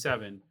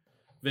 1987,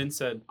 Vince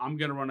said, I'm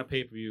gonna run a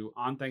pay-per-view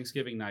on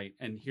Thanksgiving night,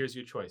 and here's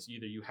your choice: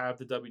 either you have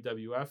the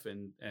WWF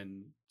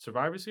and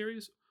Survivor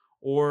Series,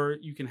 or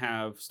you can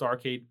have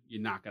Starrcade.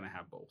 You're not gonna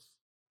have both.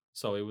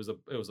 So it was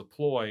a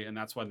ploy, and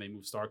that's when they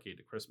moved Starrcade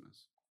to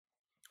Christmas.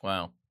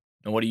 Wow.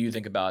 And what do you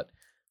think about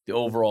the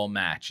overall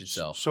match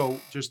itself? So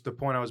just the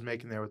point I was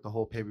making there with the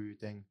whole pay-per-view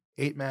thing: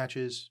 8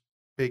 matches,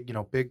 big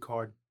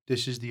card.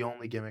 This is the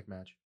only gimmick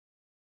match.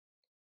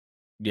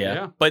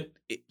 Yeah. But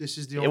This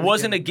is the it only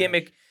wasn't a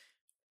gimmick. match.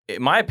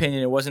 In my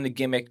opinion, it wasn't a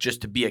gimmick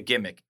just to be a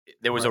gimmick.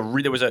 There was a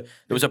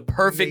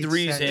perfect It made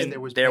reason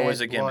sense. there bad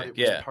was a blood. gimmick.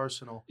 It was Yeah.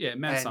 personal. Yeah, it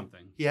meant And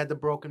something. He had the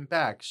broken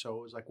back, so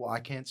it was like, well, I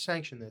can't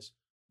sanction this.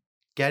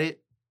 Get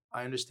it?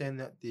 I understand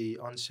that the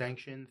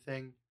unsanctioned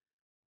thing.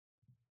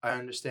 I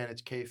understand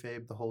it's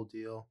kayfabe, the whole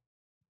deal.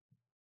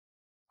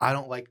 I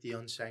don't like the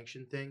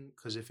unsanctioned thing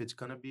because if it's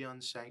gonna be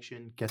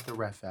unsanctioned, get the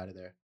ref out of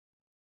there.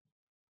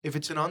 If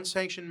it's an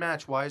unsanctioned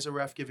match, why is a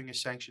ref giving a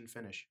sanctioned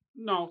finish?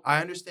 No, I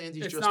understand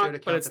he's it's just not. there to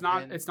count But it's the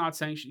not. pin. It's not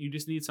sanctioned. You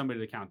just need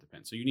somebody to count the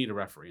pin. So you need a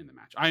referee in the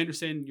match. I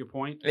understand your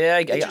point. Yeah,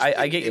 It just-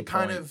 I it- get your it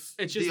kind point. of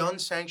It's the just-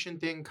 unsanctioned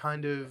thing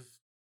kind of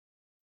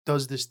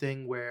does this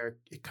thing where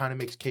it kind of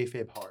makes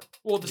kayfabe hard.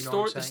 Well, the You know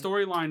what story,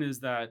 I'm the storyline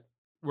is that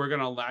we're going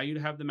to allow you to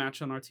have the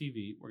match on our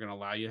TV. We're going to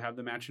allow you to have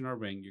the match in our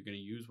ring. You're going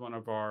to use one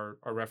of our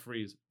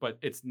referees, but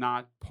it's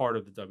not part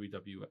of the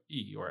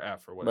WWE or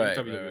F or whatever. Right,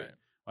 WWE. right.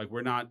 Like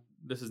we're not.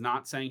 This is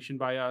not sanctioned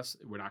by us.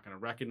 We're not going to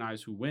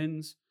recognize who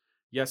wins.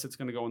 Yes, it's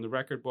going to go in the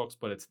record books,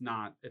 but it's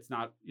not. It's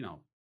not.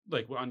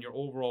 Like on your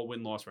overall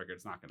win-loss record,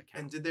 it's not going to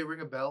count. And did they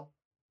ring a bell?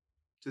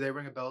 Did they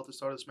ring a bell at the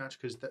start of this match?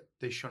 Because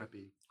they shouldn't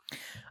be.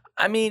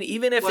 I mean,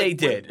 even if Like, they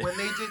did,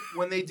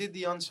 when they did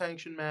the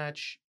unsanctioned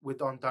match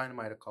on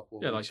Dynamite a couple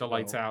of Yeah, like weeks the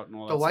lights ago, out and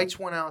all that. the stuff. lights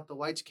went out, the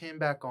lights came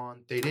back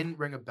on. They didn't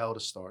ring a bell to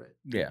start it.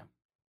 yeah.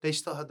 They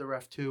still had the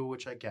ref too,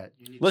 which I get.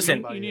 You need Listen,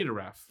 somebody You need a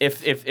ref.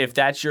 If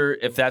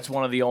that's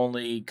one of the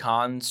only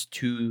cons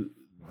to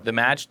the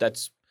match,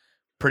 that's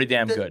pretty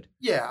damn That- good.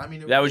 Yeah, I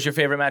mean That was your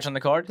favorite match on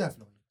the card?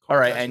 definitely. All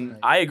right, Match of the and night.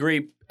 I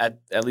agree.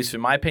 At least in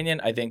my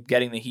opinion, I think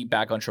getting the heat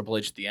back on Triple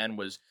H at the end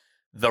was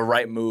the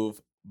right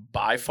move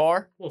by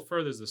far. Well,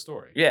 furthers the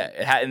story. Yeah,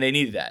 and they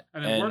needed that.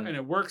 And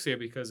it works here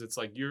because it's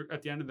like you're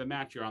at the end of the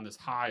match, you're on this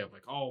high of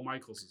like, oh,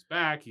 Michaels is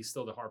back. He's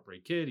still the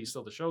Heartbreak Kid. He's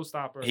still the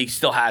showstopper. he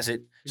still has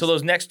it. So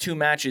those next two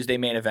matches they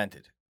main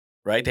evented,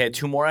 right? They had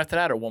two more after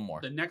that, or one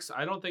more.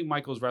 I don't think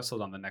Michaels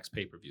wrestled on the next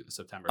pay per view, the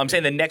September. I'm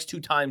saying the next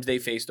two times they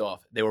faced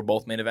off, they were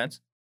both main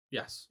events.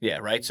 yes. Yeah,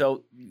 right.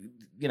 So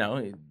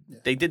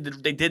they did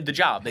the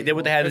job. They did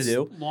what they had to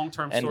do. Long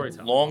term And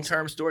storytelling.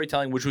 long-term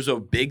storytelling, which was a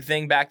big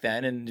thing back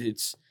then, and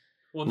it's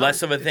Well,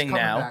 less of a It's thing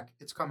coming now. back.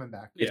 It's coming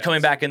back. It's Yeah, coming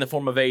it's- back in the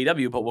form of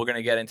AEW, but we're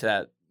gonna get into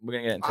that. We're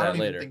gonna get into I that don't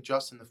later. even think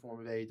just in the form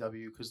of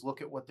AEW, because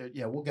look at what they're.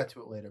 Yeah, we'll get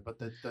to it later. But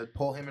the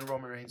Paul Heyman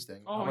Roman Reigns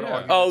thing. Oh, I'm gonna yeah.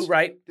 argue Oh, that's-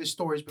 right. This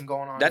story's been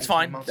going on. That's 18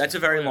 fine. months That's a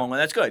now. very Oh, yeah. long one.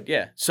 That's good.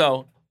 Yeah.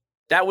 So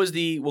that was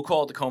we'll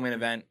call it the co-main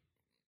event,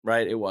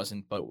 right? It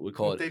wasn't, but we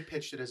call it. They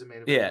pitched it as a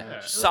main event. Yeah. Yeah.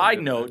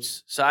 Side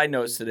notes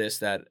to this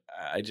that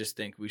I just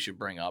think we should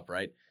bring up,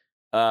 right?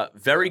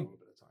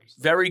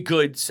 Very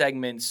good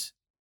segments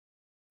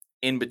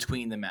in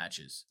between the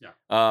matches.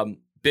 Yeah.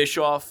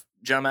 Bischoff,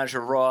 general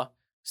manager of Raw,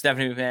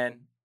 Stephanie McMahon,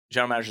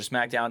 general manager of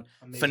SmackDown.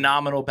 Amazing.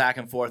 Phenomenal back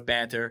and forth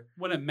banter.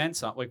 When it meant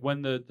something, like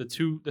when the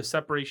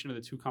separation of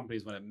the two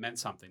companies, when it meant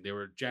something, they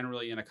were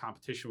generally in a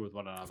competition with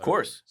one another. Of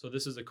course. So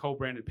this is a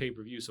co-branded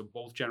pay-per-view. So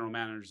both general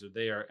managers are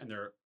there, and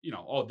they're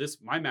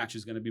my match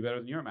is going to be better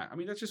than your match. I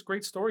mean, that's just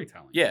great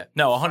storytelling. Yeah.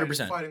 No, Fighting-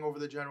 100%. Fighting over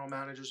the general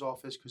manager's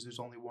office because there's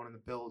only one in the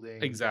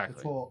building. Exactly.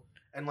 It's all,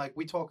 and like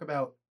we talk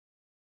about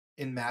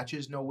in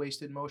matches, no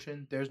wasted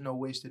motion. There's no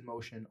wasted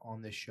motion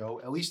on this show.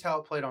 At least how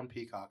it played on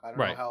Peacock. I don't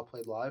know Right. how it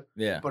played live,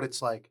 Yeah. but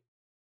it's like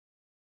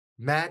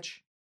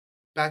match,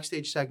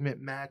 backstage segment,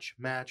 match,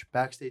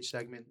 backstage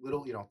segment.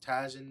 Little,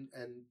 Taz and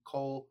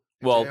Cole.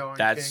 And JR Well, and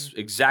that's King.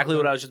 exactly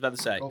what Okay. I was just about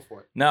to say. Go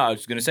for it. No, I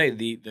was going to say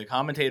the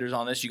commentators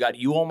on this.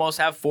 You almost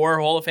have 4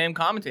 Hall of Fame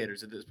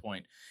commentators at this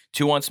point.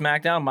 2 on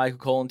SmackDown, Michael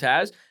Cole and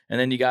Taz, and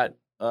then you got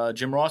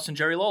Jim Ross and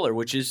Jerry Lawler,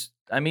 which is,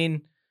 I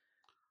mean,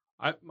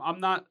 I'm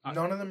not.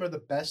 None of them are the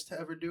best to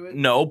ever do it.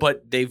 no,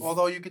 but they've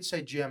Although you could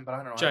say Jim, but I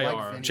don't know. I JR.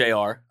 like Vinny.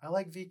 JR. I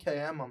like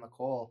VKM on the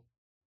call.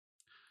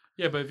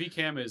 Yeah, but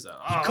VCam is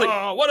could-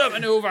 what a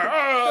maneuver!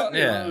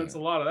 Yeah. It's a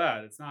lot of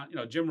that. It's not.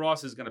 Jim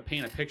Ross is going to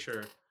paint a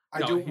picture. I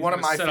No, do he's one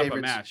of gonna my set up a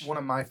favorites. match. One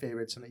of my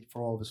favorites, and for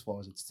all of his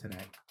flaws, it's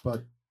Tenay.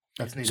 But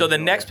that's neither So the here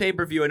nor next there. pay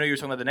per view, I know you were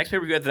talking about the next pay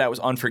per view after that was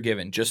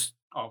Unforgiven. Just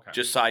Oh,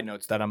 okay. side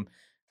notes that I'm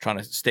trying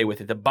to stay with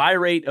it. The buy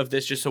rate of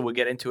this, just so we'll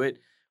get into it,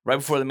 right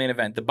before the main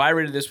event, the buy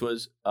rate of this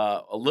was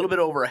a little bit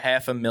over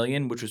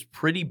 500,000, which was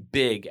pretty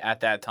big at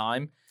that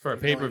time. For a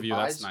pay per view,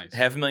 that's buys? nice.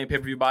 500,000 pay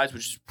per view buys,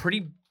 which is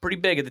pretty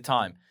big at the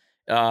time.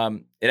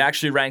 It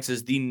actually ranks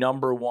as the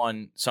number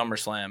 1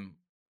 SummerSlam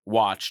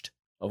watched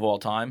of all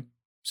time.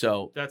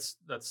 So That's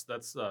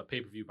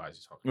pay per view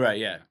buys you're talking. right, about.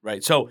 yeah,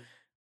 right. So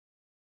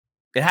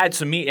it had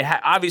some meat.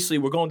 Obviously,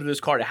 we're going through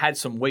this card. It had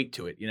some weight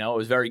to it. It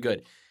was very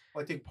good.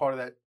 Well, I think part of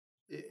that.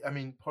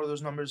 Part of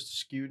those numbers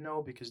skewed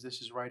now because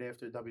this is right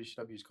after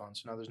WCW's gone,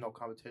 so now there's no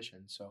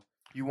competition. So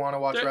you want to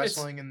watch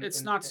wrestling, and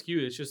It's not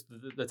skewed. It's just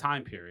the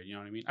time period. You know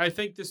what I mean? I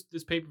think this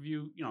pay per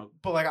view.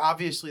 But like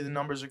obviously the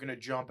numbers are going to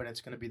jump, and it's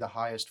going to be the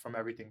highest from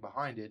everything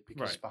behind it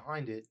because Right.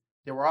 behind it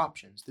there were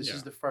options. This Yeah.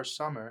 is the first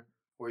summer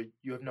where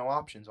you have no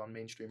options on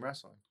mainstream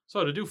wrestling.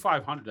 So to do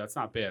 500, that's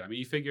not bad. I mean,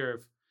 you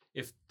figure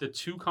if the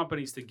two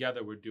companies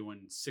together were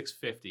doing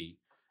 650,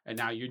 and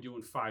now you're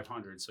doing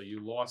 500, so you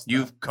lost.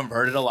 You've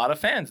converted a lot of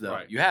fans, though.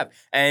 Right. You have.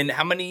 And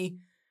how many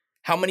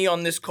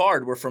on this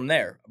card were from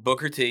there?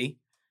 Booker T,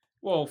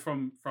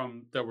 from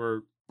there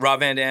were Rob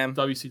Van Dam.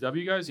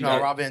 WCW guys. You No,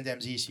 got Rob Van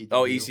Dam's ECW.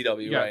 Oh,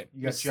 ECW, Yeah. right.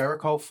 You got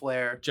Jericho,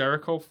 Flair.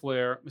 Jericho,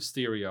 Flair,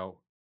 Mysterio,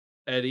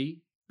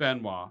 Eddie,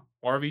 Benoit.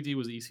 RVD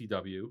was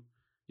ECW.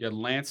 You had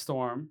Lance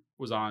Storm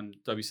was on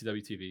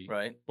WCW TV.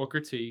 Right. Booker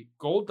T.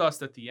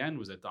 Goldust at the end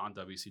was on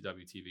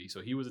WCW TV,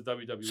 so he was a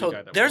WWE So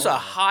guy. That there's was a over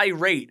high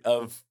rate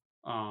of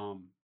there.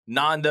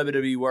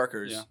 non-WWE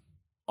workers Yeah.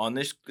 in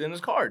this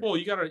card. Well,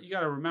 you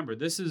gotta remember,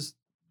 this is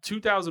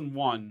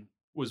 2001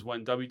 was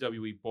when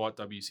WWE bought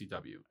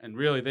WCW, and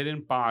really they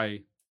didn't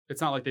buy. It's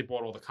not like they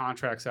bought all the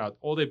contracts out.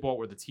 All they bought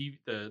were the TV.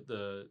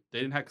 They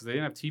didn't have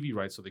TV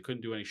rights, so they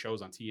couldn't do any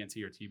shows on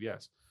TNT or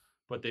TBS.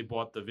 But they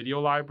bought the video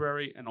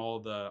library and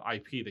all the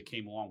IP that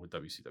came along with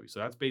WCW.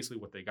 So that's basically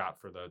what they got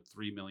for the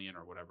 $3 million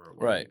or whatever it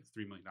was. Right.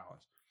 $3 million.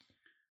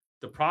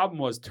 The problem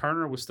was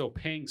Turner was still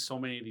paying so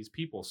many of these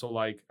people. So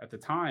like at the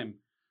time,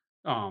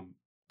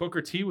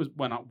 Booker T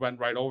went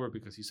right over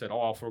because he said,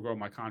 "Oh, I'll forego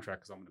my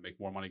contract because I'm going to make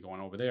more money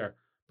going over there."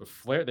 But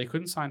Flair, they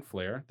couldn't sign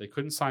Flair. They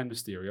couldn't sign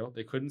Mysterio.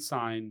 They couldn't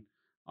sign.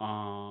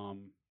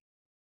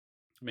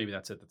 Maybe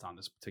that's it that's on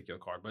this particular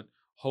card. But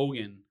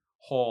Hogan,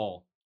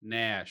 Hall,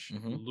 Nash,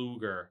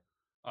 Luger,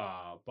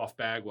 Buff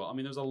Bagwell. I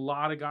mean, there's a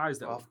lot of guys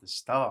that Buff the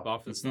stuff.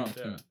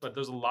 Yeah. But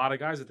there's a lot of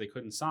guys that they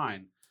couldn't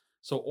sign.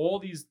 So all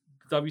these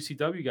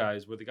WCW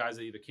guys were the guys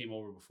that either came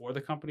over before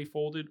the company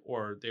folded,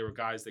 or they were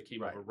guys that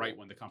came over right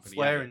when the company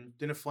ended.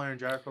 Didn't Flair and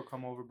Jericho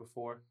come over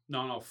before?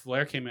 No,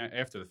 Flair came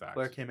after the fact.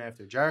 Flair came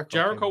after Jericho.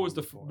 Jericho was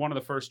one of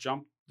the first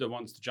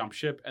ones to jump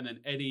ship, and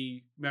then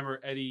Eddie,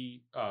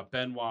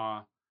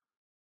 Benoit,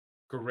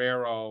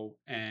 Guerrero,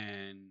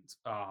 and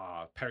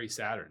Perry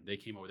Saturn. They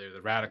came over there,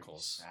 the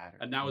Radicals,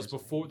 and that was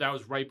before. That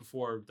was right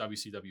before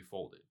WCW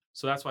folded.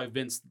 So that's why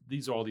Vince.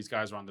 All these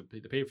guys are on the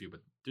pay-per-view,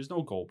 but there's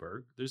no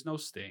Goldberg, there's no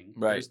Sting,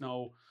 there's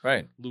no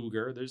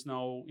Luger, there's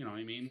no, you know what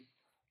I mean.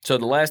 So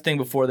the last thing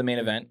before the main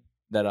event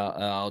that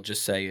I'll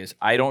just say is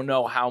I don't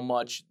know how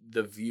much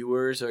the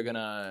viewers are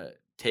gonna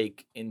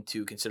take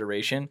into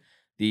consideration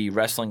the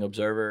Wrestling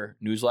Observer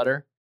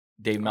newsletter.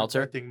 Dave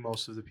Meltzer. I think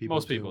most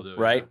people do.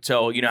 Right? Yeah.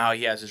 So you know how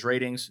he has his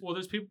ratings? Well,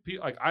 there's people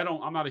like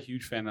I'm not a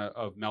huge fan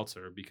of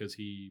Meltzer because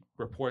he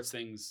reports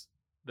things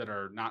that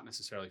are not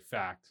necessarily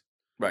fact.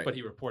 Right. But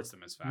he reports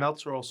them as fact.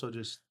 Meltzer also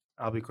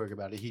I'll be quick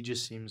about it. He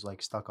just seems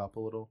like stuck up a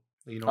little.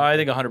 You know, I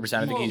think 100%.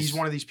 I think he's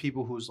one of these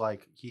people who's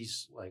like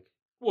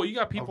well, you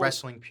got people a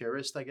wrestling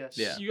purist, I guess.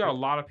 Yeah. You got a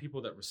lot of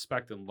people that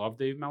respect and love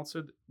Dave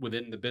Meltzer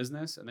within the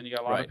business, and then you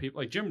got a lot of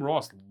people like Jim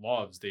Ross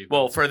loves Dave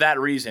Meltzer. Well, for that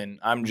reason,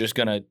 I'm just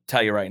gonna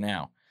tell you right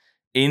now.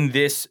 In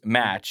this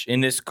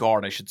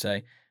card, I should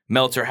say,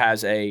 Meltzer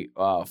has a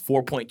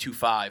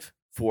 4.25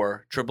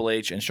 for Triple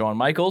H and Shawn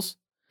Michaels.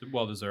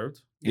 Well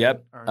deserved.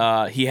 Yep.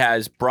 He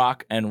has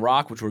Brock and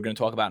Rock, which we're going to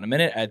talk about in a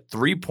minute, at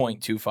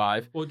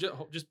 3.25. Well,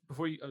 just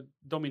before you,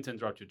 don't mean to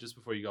interrupt you. Just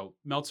before you go,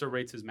 Meltzer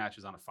rates his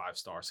matches on a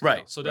 5-star scale.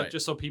 Right. So that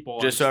just so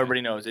people, so everybody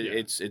knows,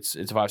 it's a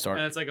 5-star.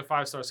 And it's like a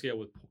 5-star scale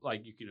with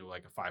like you can do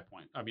like a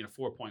 4.1, a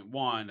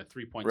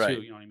 3.2.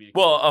 Right. You know what I mean?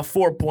 Well, a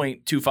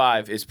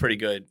 4.25 is pretty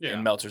good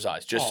in Meltzer's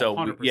eyes. Just so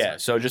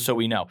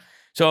we know.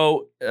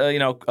 So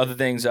other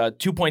things.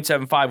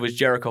 2.75 was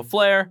Jericho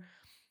Flair.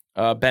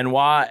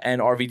 Benoit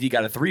and RVD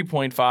got a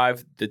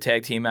 3.5. The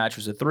tag team match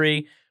was a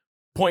 3.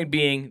 Point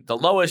being, the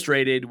lowest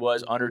rated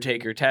was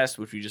Undertaker Test,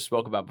 which we just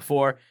spoke about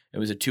before. It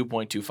was a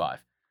 2.25.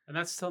 And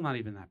that's still not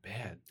even that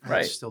bad.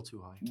 Right. It's still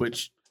too high.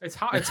 Which it's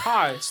high. It's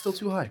high. It's still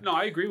too high. No,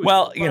 I agree with you.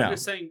 Well, I'm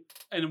just saying.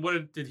 And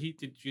what do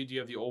you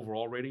have the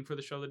overall rating for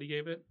the show that he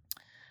gave it?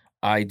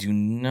 I do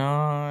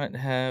not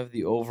have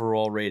the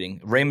overall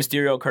rating. Rey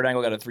Mysterio, Kurt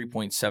Angle got a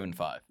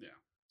 3.75. Yeah.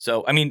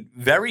 So I mean,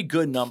 very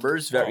good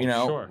numbers.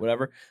 Sure.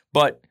 Whatever.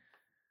 But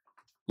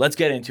let's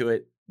get into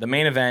it. The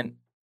main event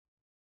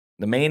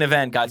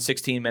got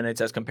 16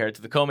 minutes as compared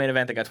to the co-main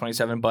event that got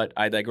 27, but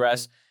I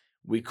digress.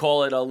 We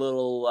call it a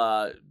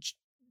little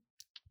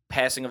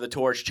passing of the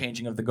torch,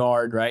 changing of the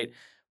guard, right?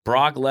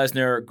 Brock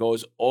Lesnar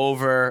goes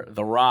over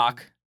The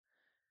Rock.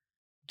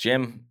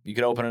 Jim, you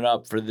could open it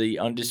up for the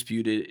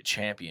Undisputed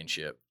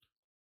Championship.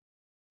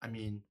 I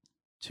mean,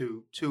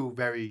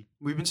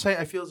 we've been saying,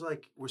 I feel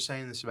like we're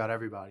saying this about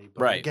everybody,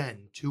 but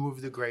again, two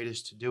of the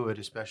greatest to do it,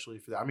 especially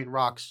for that. I mean,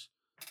 Rock's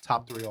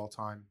top 3 all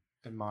time,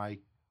 in my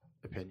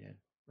opinion,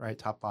 right?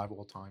 Top 5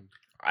 all time.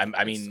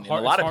 I mean, in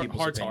a lot of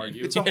people's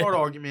opinion. It's a hard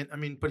argument. I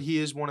mean, but he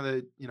is one of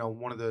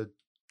the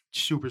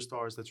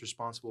superstars that's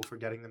responsible for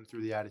getting them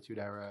through the Attitude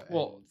Era.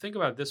 Well, think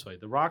about it this way.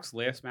 The Rock's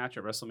last match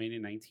at WrestleMania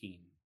 19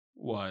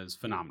 was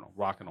phenomenal.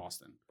 Rock and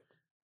Austin.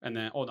 And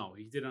then,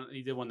 he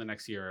did one the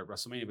next year at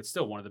WrestleMania, but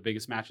still one of the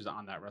biggest matches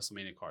on that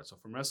WrestleMania card. So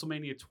from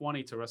WrestleMania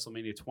 20 to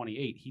WrestleMania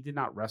 28, he did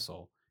not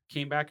wrestle.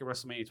 Came back at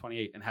WrestleMania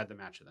 28 and had the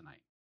match of the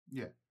night.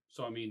 Yeah.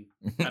 So, I mean,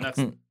 and that's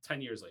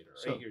 10 years later,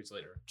 8 years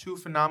later. Two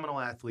phenomenal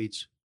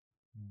athletes,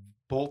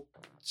 both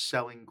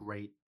selling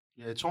great.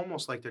 It's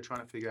almost like they're trying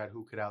to figure out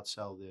who could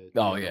outsell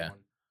the other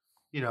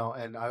one.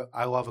 And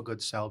I love a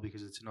good sell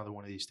because it's another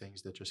one of these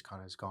things that just kind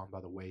of has gone by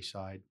the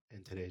wayside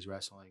in today's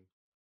wrestling.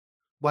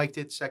 Liked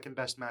it, second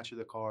best match of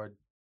the card.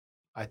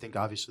 I think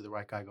obviously the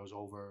right guy goes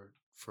over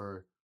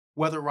for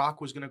whether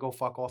Rock was going to go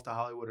fuck off to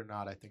Hollywood or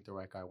not. I think the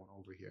right guy went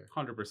over here.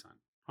 100%.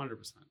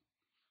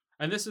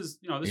 And this is,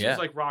 was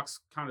like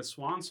Rock's kind of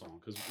swan song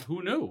because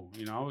who knew,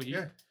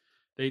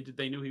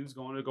 They knew he was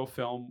going to go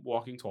film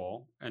Walking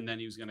Tall, and then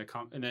he was going to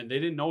come, and then they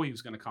didn't know he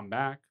was going to come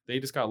back. They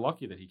just got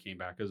lucky that he came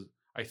back because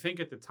I think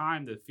at the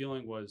time the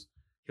feeling was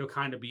he'll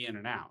kind of be in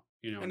and out.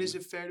 You know, And is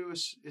it fair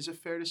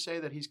to say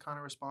that he's kind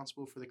of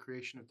responsible for the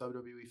creation of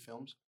WWE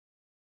films?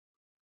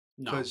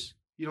 no. Because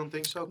you don't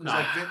think so? Because No.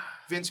 like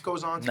Vince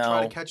goes on to No.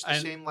 try to catch the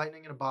And- same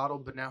lightning in a bottle,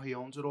 but now he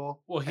owns it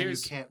all. Well, and you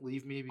here's- can't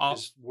leave me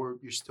because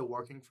you're still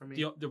working for me.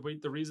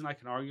 The reason I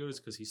can argue is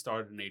because he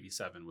started in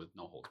 '87 with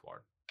No Holds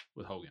Barred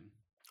with Hogan.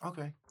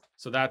 Okay.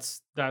 So that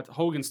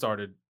Hogan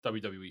started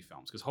WWE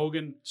films because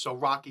Hogan. So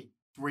Rocky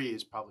 3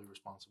 is probably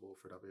responsible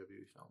for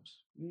WWE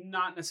films.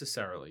 Not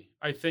necessarily.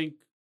 I think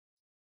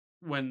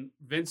when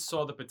Vince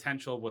saw the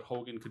potential of what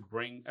Hogan could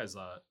bring as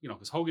a,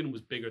 because Hogan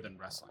was bigger than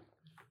wrestling,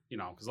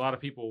 because a lot of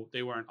people,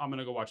 they weren't, I'm going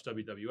to go watch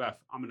WWF,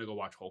 I'm going to go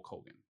watch Hulk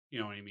Hogan. You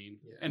know what I mean?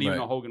 Yeah. And even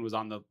Right. though Hogan was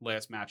on the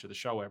last match of the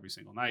show every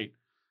single night,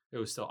 it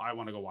was still, I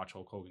want to go watch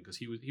Hulk Hogan because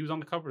he was on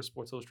the cover of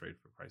Sports Illustrated,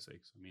 for Christ's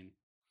sakes. I mean,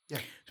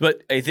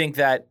 But I think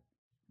that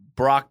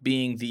Brock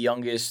being the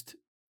youngest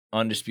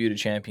undisputed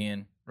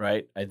champion,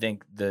 right? I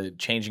think the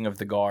changing of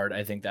the guard,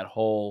 I think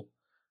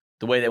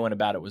the way they went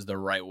about it was the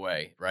right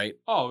way, right?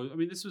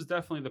 this was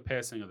definitely the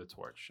passing of the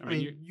torch. I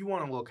mean, you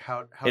want to look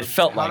how It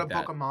felt how like to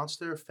book that. a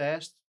monster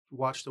fast.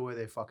 Watch the way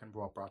they fucking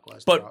brought Brock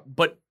Lesnar up.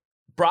 But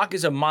Brock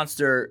is a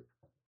monster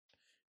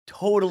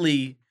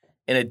totally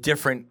in a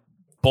different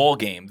ball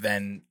game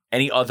than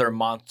any other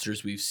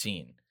monsters we've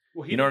seen.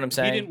 well, you know what I'm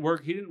saying? He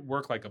didn't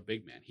work like a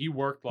big man. He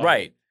worked like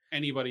Right.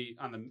 anybody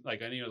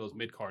like any of those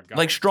mid card guys.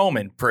 Like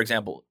Strowman, for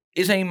example,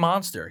 is a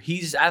monster.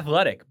 He's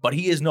athletic, but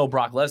he is no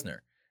Brock Lesnar.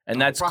 And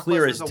that's Brock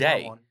clear Lesnar's as a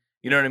day. 1-1.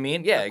 You know what I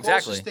mean? Yeah, The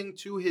exactly. closest thing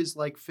to his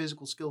like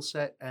physical skill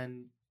set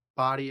and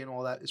body and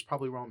all that is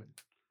probably Roman,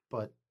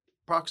 but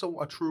Brock's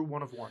a true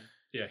 1 of 1.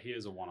 Yeah, he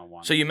is a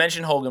 1-on-1. So you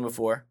mentioned Hogan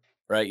before,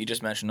 right? You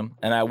just mentioned him.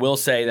 And I will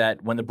say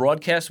that when the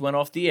broadcast went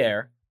off the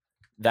air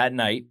that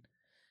night,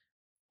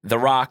 The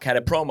Rock had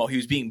a promo. He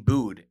was being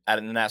booed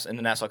in the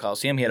Nassau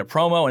Coliseum. He had a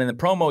promo, and in the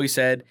promo he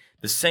said,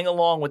 "The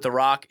sing-along with The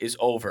Rock is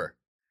over."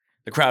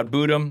 The crowd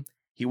booed him.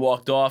 He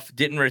walked off,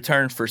 didn't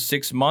return for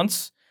 6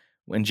 months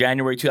in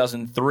January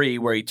 2003,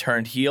 where he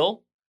turned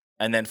heel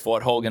and then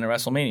fought Hogan at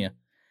WrestleMania.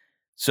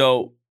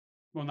 So,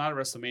 well, not at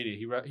WrestleMania.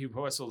 He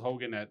wrestled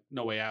Hogan at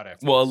No Way Out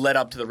after. well, it led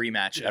up to the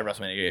rematch Yeah. at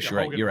WrestleMania. Yes, Yeah, you're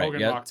right. Hogan, You're right.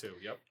 Hogan Yeah. Rock too.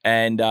 Yep.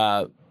 And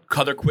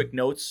other quick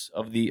notes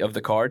of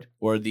the card,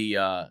 or the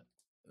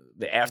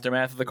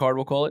aftermath of the card,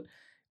 we'll call it.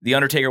 The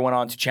Undertaker went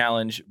on to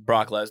challenge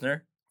Brock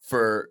Lesnar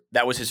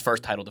that was his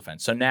first title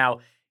defense. So now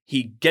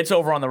he gets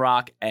over on The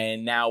Rock,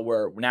 and now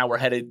we're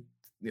headed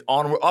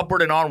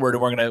upward and onward,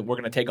 and we're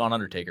gonna take on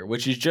Undertaker,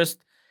 which is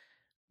just,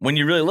 when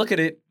you really look at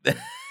it,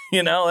 that's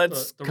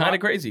The kind of Rock-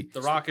 crazy.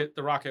 The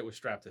Rocket was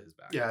strapped to his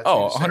back. Yeah.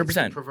 Oh, it's the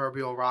 100%.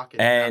 proverbial rocket.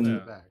 And- in the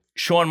back.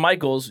 Shawn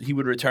Michaels, he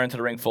would return to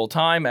the ring full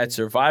time at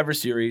Survivor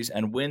Series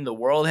and win the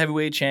World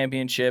Heavyweight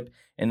Championship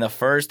in the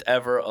first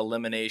ever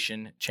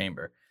Elimination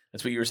Chamber.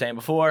 That's what you were saying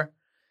before.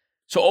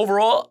 So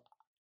overall,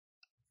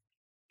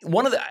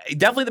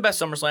 definitely the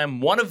best SummerSlam,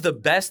 one of the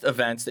best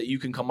events that you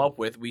can come up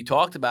with. We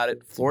talked about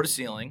it, floor to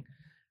ceiling.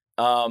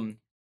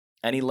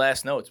 Any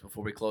last notes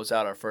before we close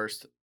out our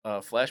first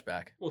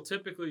flashback? Well,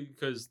 typically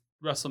because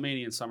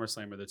WrestleMania and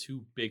SummerSlam are the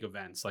two big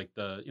events. Like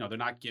they're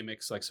not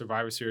gimmicks. Like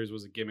Survivor Series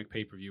was a gimmick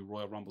pay-per-view.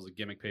 Royal Rumble's a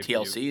gimmick pay-per-view.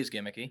 TLC is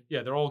gimmicky.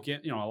 Yeah, they're all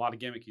a lot of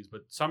gimmickies.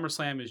 But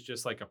SummerSlam is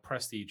just like a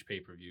prestige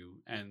pay-per-view,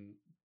 and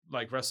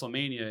like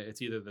WrestleMania,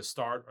 it's either the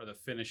start or the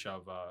finish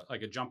of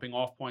like a jumping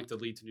off point to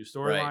lead to new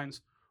storylines,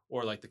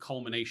 or like the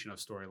culmination of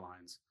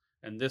storylines.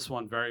 And this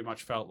one very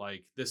much felt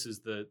like this is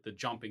the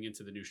jumping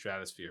into the new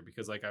stratosphere,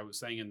 because like I was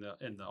saying in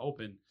the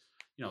open,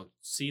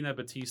 Cena,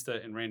 Batista,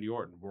 and Randy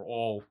Orton were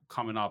all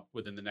coming up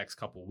within the next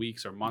couple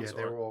weeks or months. Yeah,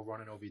 they're all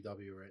running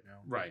OVW right now.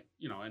 Right.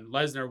 And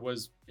Lesnar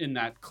was in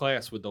that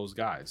class with those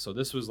guys. So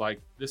this was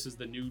like, this is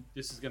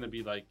going to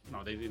be like,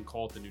 they didn't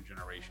call it the new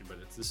generation, but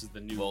this is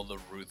the new. Well, the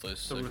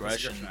ruthless The ruthless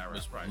aggression aggression era,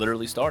 was right.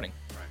 literally starting.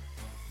 Right.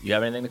 You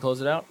have anything to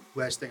close it out?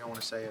 Last thing I want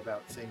to say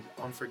about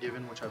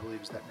Unforgiven, which I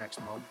believe is that next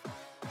month.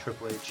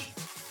 Triple H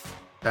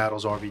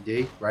battles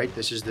RVD, right?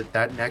 This is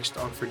that next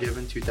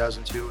Unforgiven,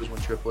 2002 is when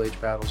Triple H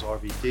battles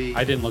RVD.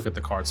 I didn't look at the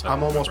card. So I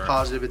I'm don't almost remember.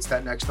 positive it's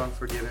that next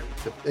Unforgiven.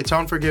 It's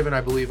Unforgiven, I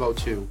believe,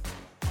 02.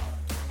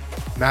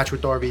 Match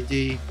with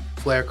RVD.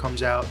 Flair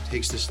comes out,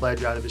 takes the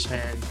sledge out of his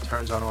hand,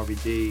 turns on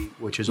RVD,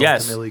 which is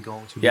Yes. ultimately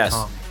going to Yes.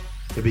 become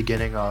the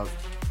beginning of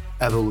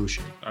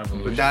Evolution.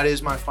 Evolution. But that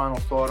is my final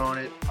thought on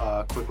it.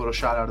 Quick little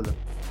shout out to the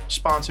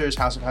sponsors: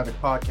 House of Havoc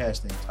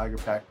Podcasting, Tiger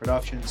Pack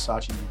Productions,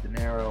 Sachi De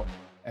Niro,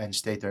 and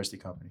Stay Thirsty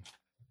Company.